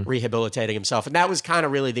soldier rehabilitating himself. And that was kind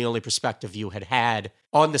of really the only perspective you had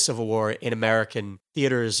on the Civil War in American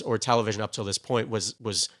theaters or television up till this point was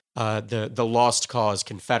the Lost Cause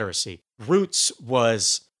Confederacy. Roots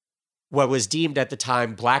was what was deemed at the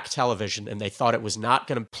time black television, and they thought it was not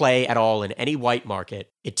going to play at all in any white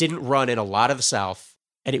market. It didn't run in a lot of the South,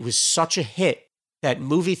 and it was such a hit that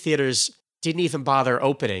movie theaters didn't even bother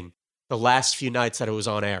opening the last few nights that it was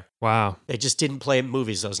on air. Wow. They just didn't play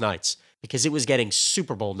movies those nights because it was getting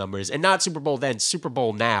Super Bowl numbers, and not Super Bowl then, Super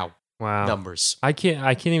Bowl now Wow. numbers. I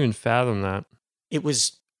can't even fathom that. it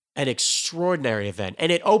was an extraordinary event.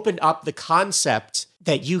 And it opened up the concept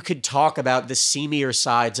that you could talk about the seamier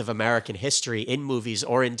sides of American history in movies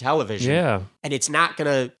or in television. Yeah. And it's not going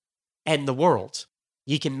to end the world.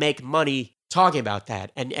 You can make money talking about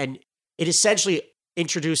that. And it essentially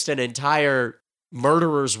introduced an entire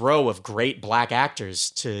murderer's row of great black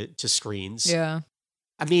actors to screens. Yeah.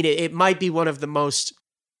 I mean, it might be one of the most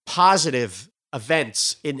positive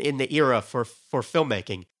events in the era for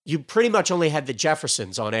filmmaking. You pretty much only had the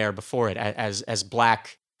Jeffersons on air before it as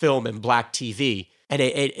black film and black TV. And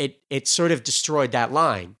it sort of destroyed that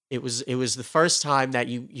line. It was the first time that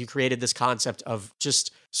you created this concept of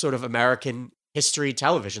just sort of American history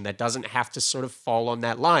television that doesn't have to sort of fall on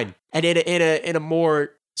that line. And in a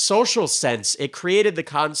more social sense, it created the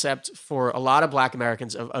concept for a lot of black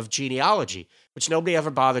Americans of genealogy, which nobody ever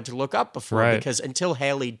bothered to look up before. Right. Because until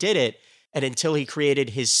Haley did it, and until he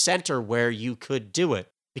created his center where you could do it,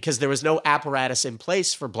 because there was no apparatus in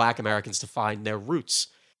place for black Americans to find their roots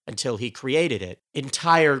until he created it.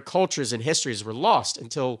 Entire cultures and histories were lost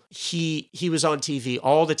until he was on TV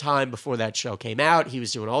all the time before that show came out. He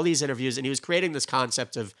was doing all these interviews, and he was creating this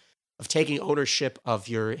concept of taking ownership of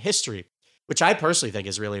your history, which I personally think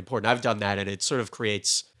is really important. I've done that, and it sort of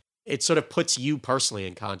puts you personally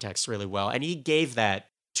in context really well. And he gave that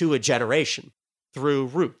to a generation through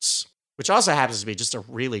Roots, which also happens to be just a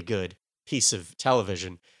really good piece of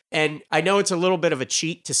television. And I know it's a little bit of a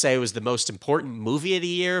cheat to say it was the most important movie of the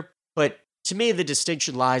year, but to me, the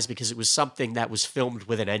distinction lies because it was something that was filmed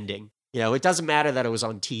with an ending. It doesn't matter that it was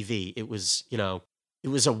on TV. It was, it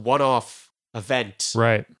was a one-off event.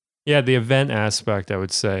 Right. Yeah, the event aspect, I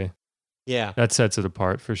would say. Yeah. That sets it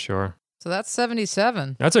apart for sure. So that's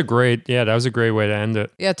 77. That was a great way to end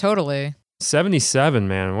it. Yeah, totally. 77,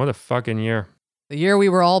 man. What a fucking year. The year we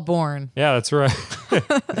were all born. Yeah, that's right.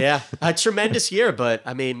 Yeah, a tremendous year. But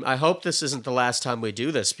I mean, I hope this isn't the last time we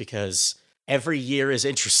do this because every year is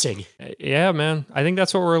interesting. Yeah, man. I think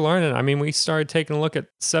that's what we're learning. I mean, we started taking a look at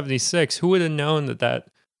 76. Who would have known that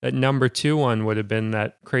number 2 one would have been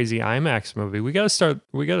that crazy IMAX movie? We got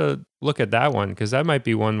to look at that one because that might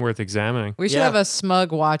be one worth examining. We should have a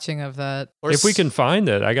smug watching of that. Or if we can find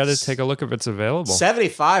it, I got to take a look if it's available.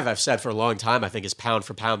 75, I've said for a long time, I think is pound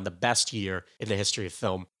for pound the best year in the history of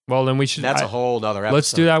film. Well, then we should. That's a whole nother episode.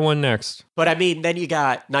 Let's do that one next. But I mean, then you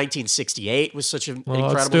got 1968 was such an incredible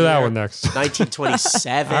let's do that year. one next.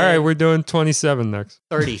 1927. All right, we're doing 27 next.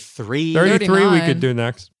 33. 33 we 39. could do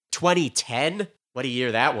next. 2010. What a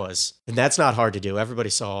year that was. And that's not hard to do. Everybody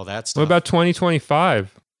saw all that stuff. What about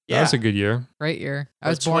 2025? Yeah. That was a good year. Great year. I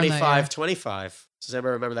was Or born that year. 25. Does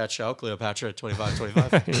anybody remember that show, Cleopatra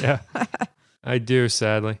 25? Yeah, I do,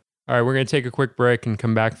 sadly. All right, we're going to take a quick break and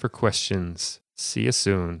come back for questions. See you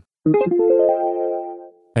soon.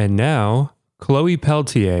 And now, Chloe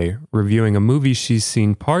Peltier reviewing a movie she's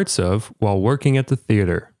seen parts of while working at the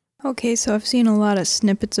theater. Okay, so I've seen a lot of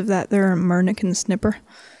snippets of that there, Murnick and Snipper.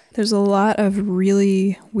 There's a lot of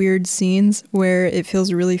really weird scenes where it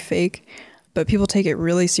feels really fake, but people take it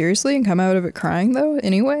really seriously and come out of it crying, though,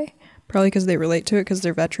 anyway. Probably because they relate to it because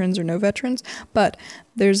they're veterans or no veterans. But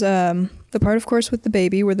there's the part, of course, with the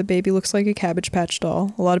baby where the baby looks like a Cabbage Patch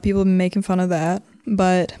doll. A lot of people have been making fun of that.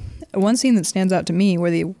 But one scene that stands out to me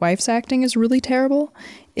where the wife's acting is really terrible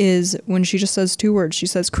is when she just says 2 words. She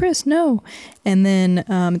says, "Chris, no." And then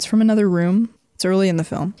it's from another room. It's early in the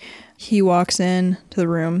film. He walks in to the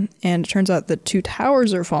room and it turns out the 2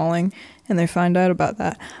 towers are falling and they find out about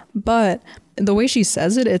that. But the way she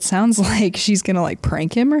says it, it sounds like she's going to like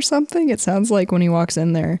prank him or something. It sounds like when he walks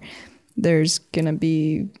in there, there's going to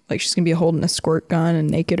be like, she's going to be holding a squirt gun and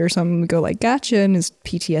naked or something. We go like, gotcha. And his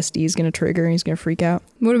PTSD is going to trigger and he's going to freak out.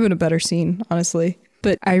 Would have been a better scene, honestly.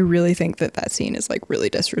 But I really think that scene is like really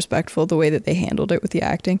disrespectful, the way that they handled it with the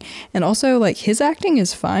acting. And also like his acting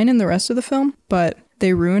is fine in the rest of the film, but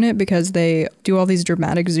they ruin it because they do all these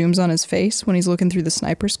dramatic zooms on his face when he's looking through the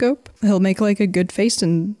sniper scope. He'll make like a good face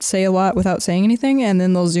and say a lot without saying anything, and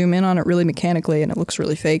then they'll zoom in on it really mechanically and it looks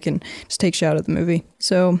really fake and just takes you out of the movie.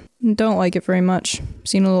 So don't like it very much.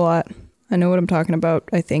 Seen it a lot. I know what I'm talking about,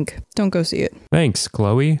 I think. Don't go see it. Thanks,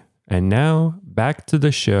 Chloe. And now, back to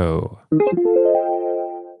the show.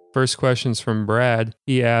 First question's from Brad.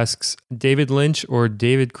 He asks, David Lynch or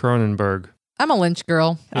David Cronenberg? I'm a Lynch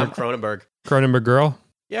girl. I'm Cronenberg. Cronenberg girl?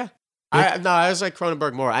 Yeah. I was like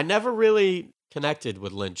Cronenberg more. I never really connected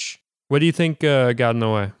with Lynch. What do you think got in the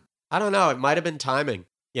way? I don't know. It might have been timing.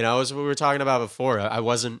 As we were talking about before, I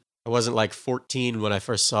wasn't like 14 when I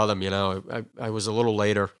first saw them. I was a little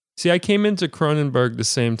later. See, I came into Cronenberg the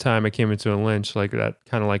same time I came into Lynch, like that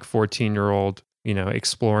kind of like 14-year-old.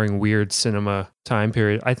 exploring weird cinema time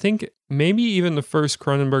period. I think maybe even the first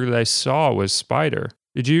Cronenberg that I saw was Spider.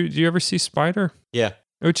 Did you ever see Spider? Yeah.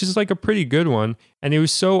 Which is like a pretty good one. And it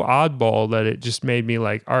was so oddball that it just made me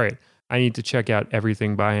like, all right, I need to check out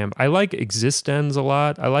everything by him. I like Existenz a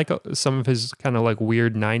lot. I like some of his kind of like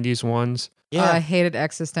weird 90s ones. Yeah. I hated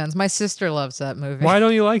Existenz. My sister loves that movie. Why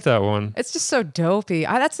don't you like that one? It's just so dopey.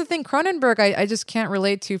 That's the thing. Cronenberg, I just can't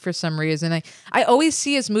relate to for some reason. I always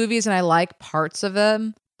see his movies and I like parts of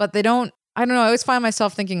them, but they don't. I don't know. I always find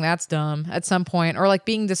myself thinking that's dumb at some point, or like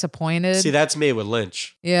being disappointed. See, that's me with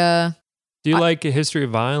Lynch. Yeah. Do you like A History of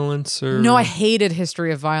Violence? Or No, I hated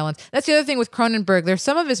History of Violence. That's the other thing with Cronenberg. There's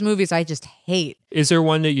some of his movies I just hate. Is there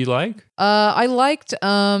one that you like? I liked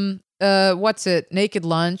what's it? Naked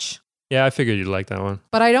Lunch. Yeah, I figured you'd like that one.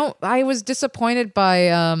 But I was disappointed by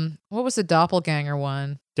what was the doppelganger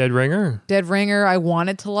one? Dead Ringer? Dead Ringer I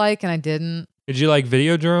wanted to like and I didn't. Did you like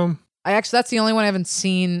Videodrome? That's the only one I haven't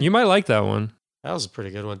seen. You might like that one. That was a pretty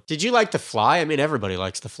good one. Did you like The Fly? I mean, everybody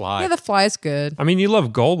likes The Fly. Yeah, The Fly is good. I mean, you love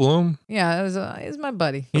Goldblum. Yeah, he's my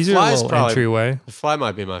buddy. He's The your Fly's little probably- entryway. The Fly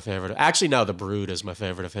might be my favorite. Actually, no, The Brood is my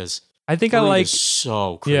favorite of his. I think I Brood like... is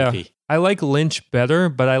so Yeah. creepy. I like Lynch better,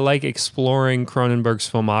 but I like exploring Cronenberg's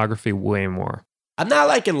filmography way more. I'm not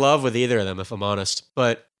like in love with either of them, if I'm honest.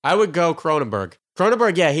 But I would go Cronenberg.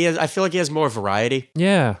 Cronenberg, yeah, I feel like he has more variety.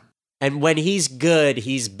 Yeah. And when he's good,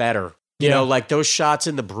 he's better. You Yeah. know, like those shots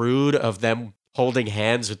in The Brood of them holding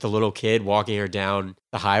hands with the little kid walking her down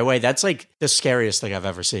the highway. That's like the scariest thing I've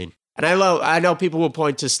ever seen. And I know people will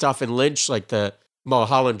point to stuff in Lynch, like the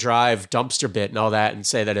Mulholland Drive dumpster bit and all that, and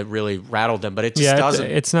say that it really rattled them, but it just doesn't.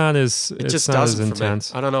 It's not as It just not as doesn't for me.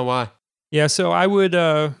 intense. I don't know why. Yeah, so I would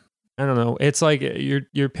I don't know. It's like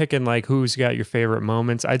you're picking like who's got your favorite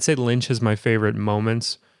moments. I'd say Lynch is my favorite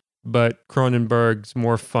moments, but Cronenberg's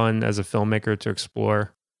more fun as a filmmaker to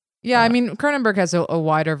explore. Yeah, I mean, Cronenberg has a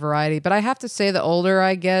wider variety, but I have to say the older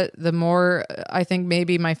I get, the more I think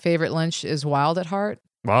maybe my favorite Lynch is Wild at Heart.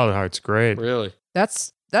 Wild at Heart's great. Really?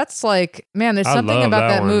 That's like, man, there's I something love about that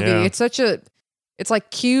that one, movie. yeah. It's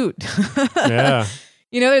like cute. Yeah.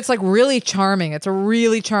 It's like really charming. It's a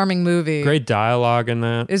really charming movie. Great dialogue in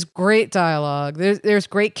that. There's great dialogue. There's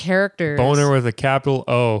great characters. Boner with a capital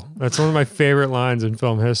O. That's one of my favorite lines in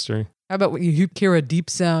film history. How about you hear a deep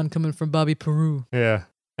sound coming from Bobby Peru? Yeah.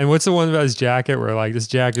 And what's the one about his jacket where like this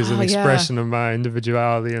jacket is an Oh, yeah. expression of my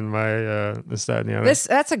individudial and my this, that, and the other?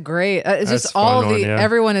 That's a great. It's That's just all fun of the one, yeah.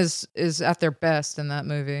 everyone is at their best in that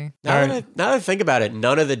movie. Now that I think about it,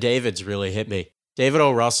 none of the Davids really hit me. David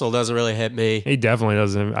O. Russell doesn't really hit me. He definitely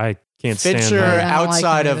doesn't. I can't stand Fincher, I that. don't like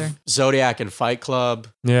outside him of either. Zodiac and Fight Club,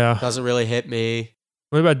 Yeah. doesn't really hit me.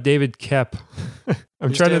 What about David Koepp?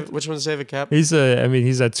 I'm trying to. Which one's David Koepp? He's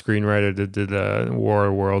that screenwriter that did War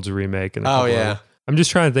of Worlds remake. And a Oh, couple yeah. of- I'm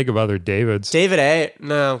just trying to think of other Davids. David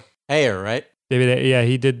Ayer, right? David, yeah,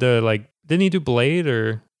 he did didn't he do Blade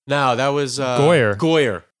or No, that was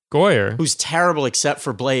Goyer. Goyer, who's terrible except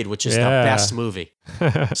for Blade, which is the Yeah. best movie.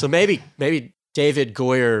 So maybe David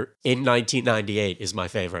Goyer in 1998 is my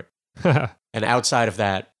favorite. And outside of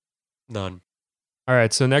that, none. All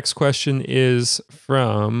right, so next question is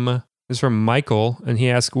from Michael, and he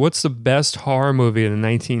asked, "What's the best horror movie in the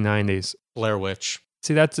 1990s?" Blair Witch.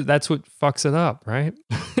 See, that's what fucks it up, right?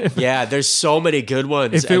 Yeah, there's so many good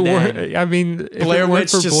ones. If it and then were, I mean, if Blair it weren't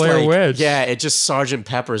Witch for just Blair like, Witch, yeah, it just Sergeant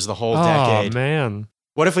Pepper's the whole oh decade. man,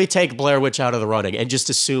 What if we take Blair Witch out of the running and just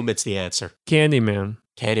assume it's the answer? Candyman.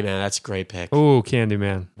 Candyman, that's a great pick. Ooh,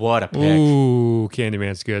 Candyman. What a pick. Ooh,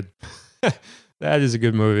 Candyman's good. That is a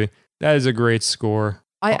good movie. That is a great score.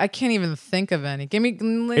 I can't even think of any. Give me.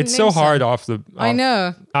 It's so hard off the. I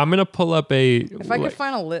know. I'm gonna pull up If I could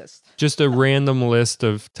find a list. just a random list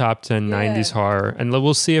of top 10 Yeah. 90s horror, and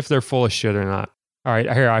we'll see if they're full of shit or not. All right,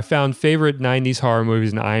 here, I found favorite 90s horror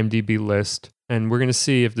movies in the IMDb list, and we're going to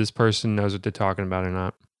see if this person knows what they're talking about or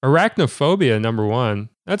not. Arachnophobia, number 1.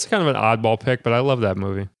 That's kind of an oddball pick, but I love that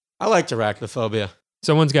movie. I liked Arachnophobia.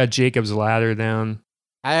 Someone's got Jacob's Ladder down.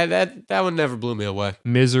 That one never blew me away.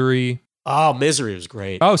 Misery. Oh, Misery was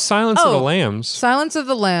great. Oh, Silence of the Oh. Lambs. Silence of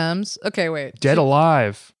the Lambs. Okay, wait. Dead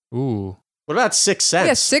Alive. Ooh. What about Sixth Sense?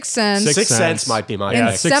 Yeah, Sixth Sense. Sixth Sixth Sense Sense. might be my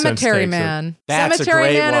Yeah, pick. Sixth Sense Cemetery takes it. Man. That's Cemetery a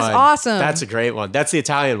great Man one. is awesome. That's a great one. That's the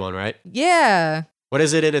Italian one, right? Yeah. What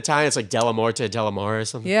is it in Italian? It's like Della Morte, Della More or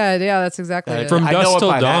something. Yeah, that's exactly it. From I know Dusk it Till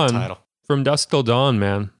by that Dawn. title. From Dusk Till Dawn,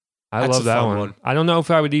 man. I That's love a that fun one. one. I don't know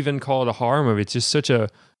if I would even call it a horror movie. It's just such a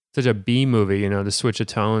such a B movie, you know, the switch of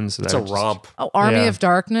tones. It's a romp. Oh, Army Yeah. of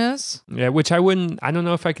Darkness. Yeah, which I don't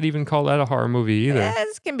know if I could even call that a horror movie either. Yeah,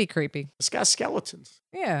 this can be creepy. It's got skeletons.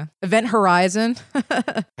 Yeah. Event Horizon.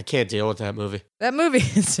 I can't deal with that movie. That movie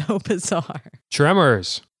is so bizarre.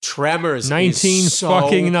 Tremors, Tremors.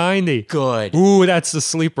 1990. Good. Ooh, that's the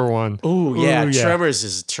sleeper one. Ooh, yeah. Ooh, yeah. Tremors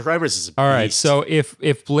is a All right, beast. so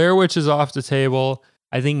if Blair Witch is off the table,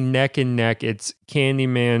 I think neck and neck, it's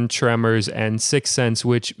Candyman, Tremors, and Sixth Sense,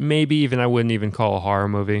 which maybe even I wouldn't even call a horror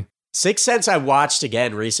movie. Sixth Sense I watched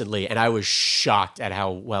again recently, and I was shocked at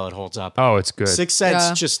how well it holds up. Oh, it's good. Sixth Sense,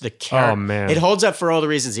 Yeah. just the character. Oh, man. It holds up for all the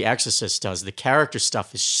reasons The Exorcist does. The character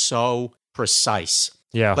stuff is so precise.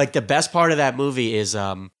 Yeah. Like the best part of that movie is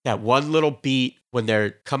that one little beat when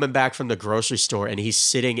they're coming back from the grocery store and he's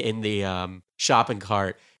sitting in the shopping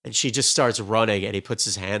cart and she just starts running and he puts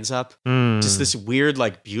his hands up. Mm. Just this weird,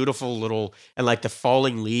 like beautiful little, and like the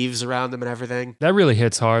falling leaves around them and everything. That really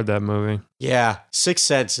hits hard, that movie. Yeah. Sixth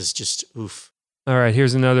Sense is just oof. All right,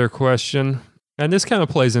 here's another question. And this kind of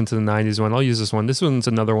plays into the 90s one. I'll use this one. This one's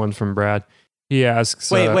another one from Brad. He asks...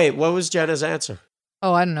 Wait, what was Jenna's answer?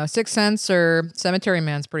 Oh, I don't know. Sixth Sense or Cemetery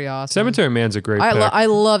Man's pretty awesome. Cemetery Man's a great I, pick. I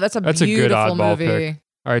love that's a That's a good beautiful oddball movie. pick.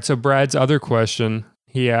 All right, so Brad's other question,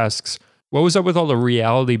 he asks, what was up with all the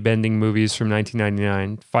reality bending movies from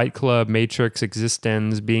 1999? Fight Club, Matrix,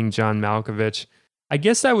 Existenz, Being John Malkovich. I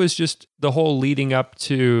guess that was just the whole leading up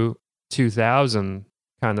to 2000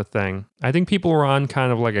 kind of thing. I think people were on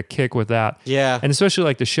kind of like a kick with that. Yeah. And especially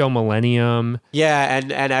like the show Millennium. Yeah,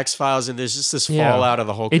 and X-Files, and there's just this Yeah. fallout of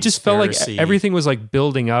the whole It just felt like conspiracy. everything was like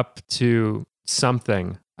building up to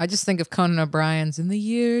something. I just think of Conan O'Brien's in the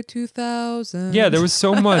year 2000. Yeah, there was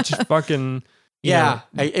so much fucking... you Yeah,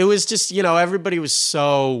 know, it was just, everybody was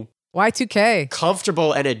so Y2K.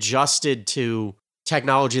 comfortable and adjusted to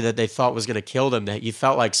technology that they thought was going to kill them that you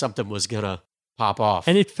felt like something was going to pop off.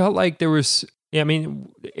 and it felt like there was, I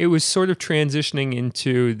mean, it was sort of transitioning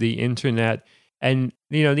into the internet. And,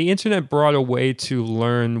 the internet brought a way to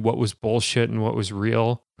learn what was bullshit and what was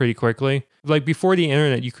real pretty quickly. Like before the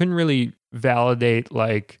internet, you couldn't really validate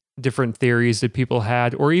like different theories that people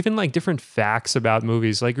had or even like different facts about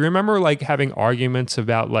movies. Like remember like having arguments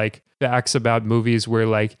about like facts about movies where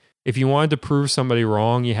like if you wanted to prove somebody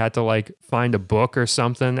wrong, you had to like find a book or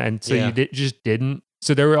something. And so Yeah. you just didn't.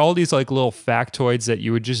 So there were all these like little factoids that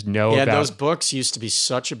you would just know yeah, about. those books used to be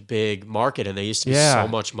such a big market and they used to be Yeah. so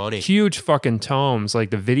much money. Huge fucking tomes, like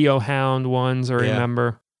the Video Hound ones, I Yeah.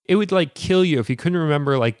 remember. It would like kill you if you couldn't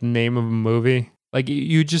remember like the name of a movie. Like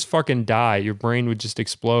you'd just fucking die. Your brain would just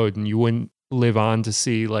explode and you wouldn't live on to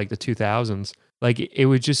see like the 2000s. Like it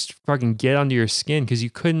would just fucking get under your skin because you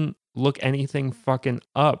couldn't look anything fucking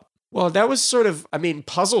up. Well, that was sort of,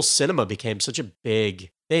 puzzle cinema became such a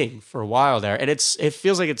big thing for a while there. And it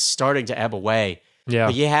feels like it's starting to ebb away. Yeah.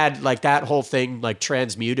 But you had like that whole thing like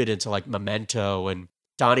transmuted into like Memento and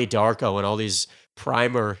Donnie Darko and all these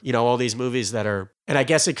Primer, all these movies that are, and I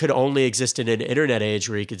guess it could only exist in an internet age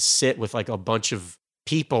where you could sit with like a bunch of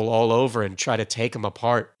people all over and try to take them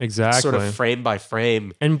apart. Exactly. Sort of frame by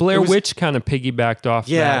frame. And Blair It was- Witch kind of piggybacked off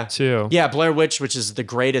Yeah. that too. Yeah, Blair Witch, which is the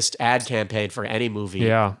greatest ad campaign for any movie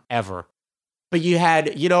Yeah. ever. But you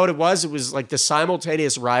had, you know what it was? It was like the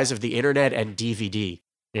simultaneous rise of the internet and DVD.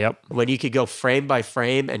 Yep. When you could go frame by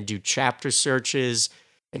frame and do chapter searches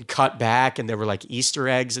and cut back, and there were like Easter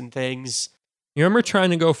eggs and things. You remember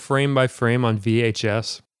trying to go frame by frame on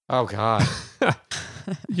VHS? Oh, God.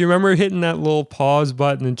 You remember hitting that little pause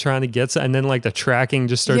button and trying to get and then like the tracking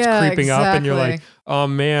just starts Yeah, creeping up and you're like, exactly. oh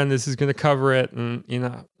man, this is going to cover it. And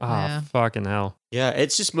Yeah. fucking hell. Yeah,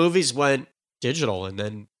 it's just movies went digital, and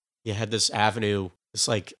then you had this avenue, this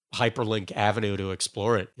like hyperlink avenue to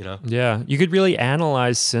explore it, Yeah. You could really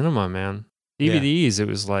analyze cinema, man. Yeah. DVDs, it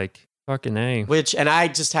was like fucking A. And I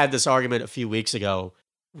just had this argument a few weeks ago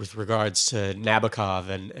with regards to Nabokov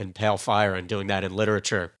and Pale Fire and doing that in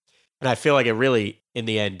literature. And I feel like it really, in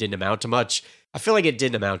the end, didn't amount to much. I feel like it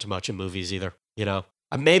didn't amount to much in movies either,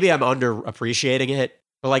 Maybe I'm underappreciating it,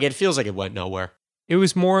 but like it feels like it went nowhere. It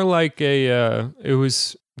was more like it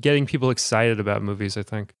was getting people excited about movies, I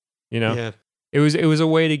think. Yeah. It was a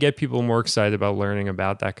way to get people more excited about learning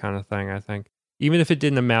about that kind of thing, I think. Even if it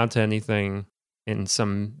didn't amount to anything in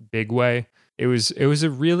some big way,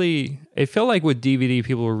 it felt like with DVD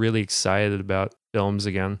people were really excited about films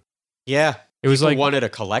again. Yeah. It was People like wanted a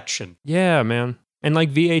collection. yeah, man. And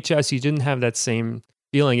like VHS, you didn't have that same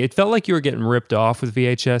feeling. It felt like you were getting ripped off with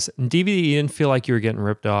VHS. And DVD, you didn't feel like you were getting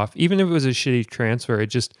ripped off. Even if it was a shitty transfer,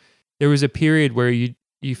 there was a period where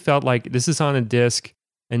you felt like this is on a disc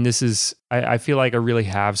and this is, I feel like I really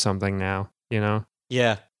have something now,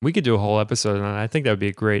 Yeah. We could do a whole episode on that. I think that would be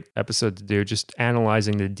a great episode to do, just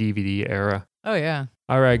analyzing the DVD era. Oh, yeah.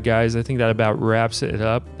 All right, guys, I think that about wraps it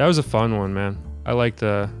up. That was a fun one, man. I liked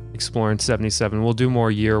exploring 77. We'll do more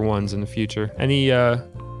year ones in the future. Any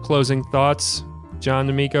closing thoughts, John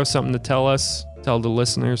D'Amico? Something to tell us? Tell the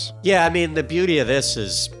listeners? Yeah, I mean, the beauty of this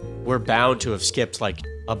is we're bound to have skipped like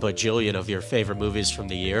a bajillion of your favorite movies from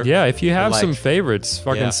the year. Yeah, if you have Like- some favorites,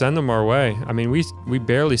 fucking Yeah. send them our way. I mean, we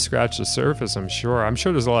barely scratched the surface, I'm sure. I'm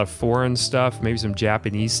sure there's a lot of foreign stuff, maybe some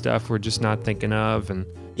Japanese stuff we're just not thinking of. And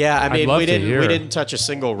Yeah, I mean, love we to hear. didn't touch a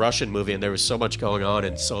single Russian movie, and there was so much going on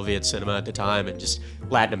in Soviet cinema at the time, and just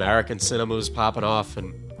Latin American cinema was popping off.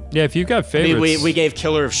 And yeah, if you've got I favorites. mean, we gave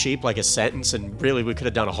Killer of Sheep like a sentence, and really we could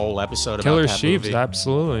have done a whole episode Killer about that Sheeps, movie.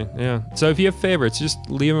 absolutely. Yeah. So if you have favorites, just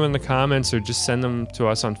leave them in the comments or just send them to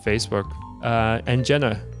us on Facebook. And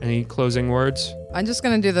Jenna, any closing words? I'm just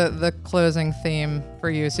going to do the closing theme for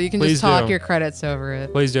you so you can Please just talk do. your credits over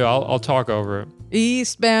it. Please do. I'll talk over it.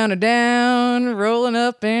 Eastbound or down, rolling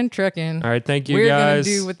up and trekking. All right. Thank you, We're guys.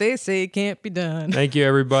 going to do what they say can't be done. Thank you,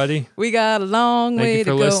 everybody. We got a long Thank way you to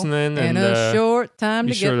for go listening, and and, a short time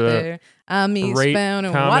be to sure get to there. I'm rate, eastbound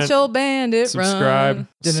and comment, watch old bandit subscribe. run.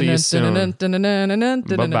 See you soon.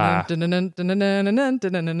 Bye-bye.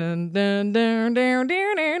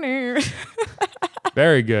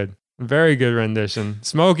 Very good. Very good rendition.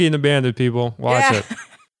 Smokey and the Bandit, people. Watch Yeah. it.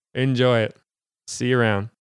 Enjoy it. See you around.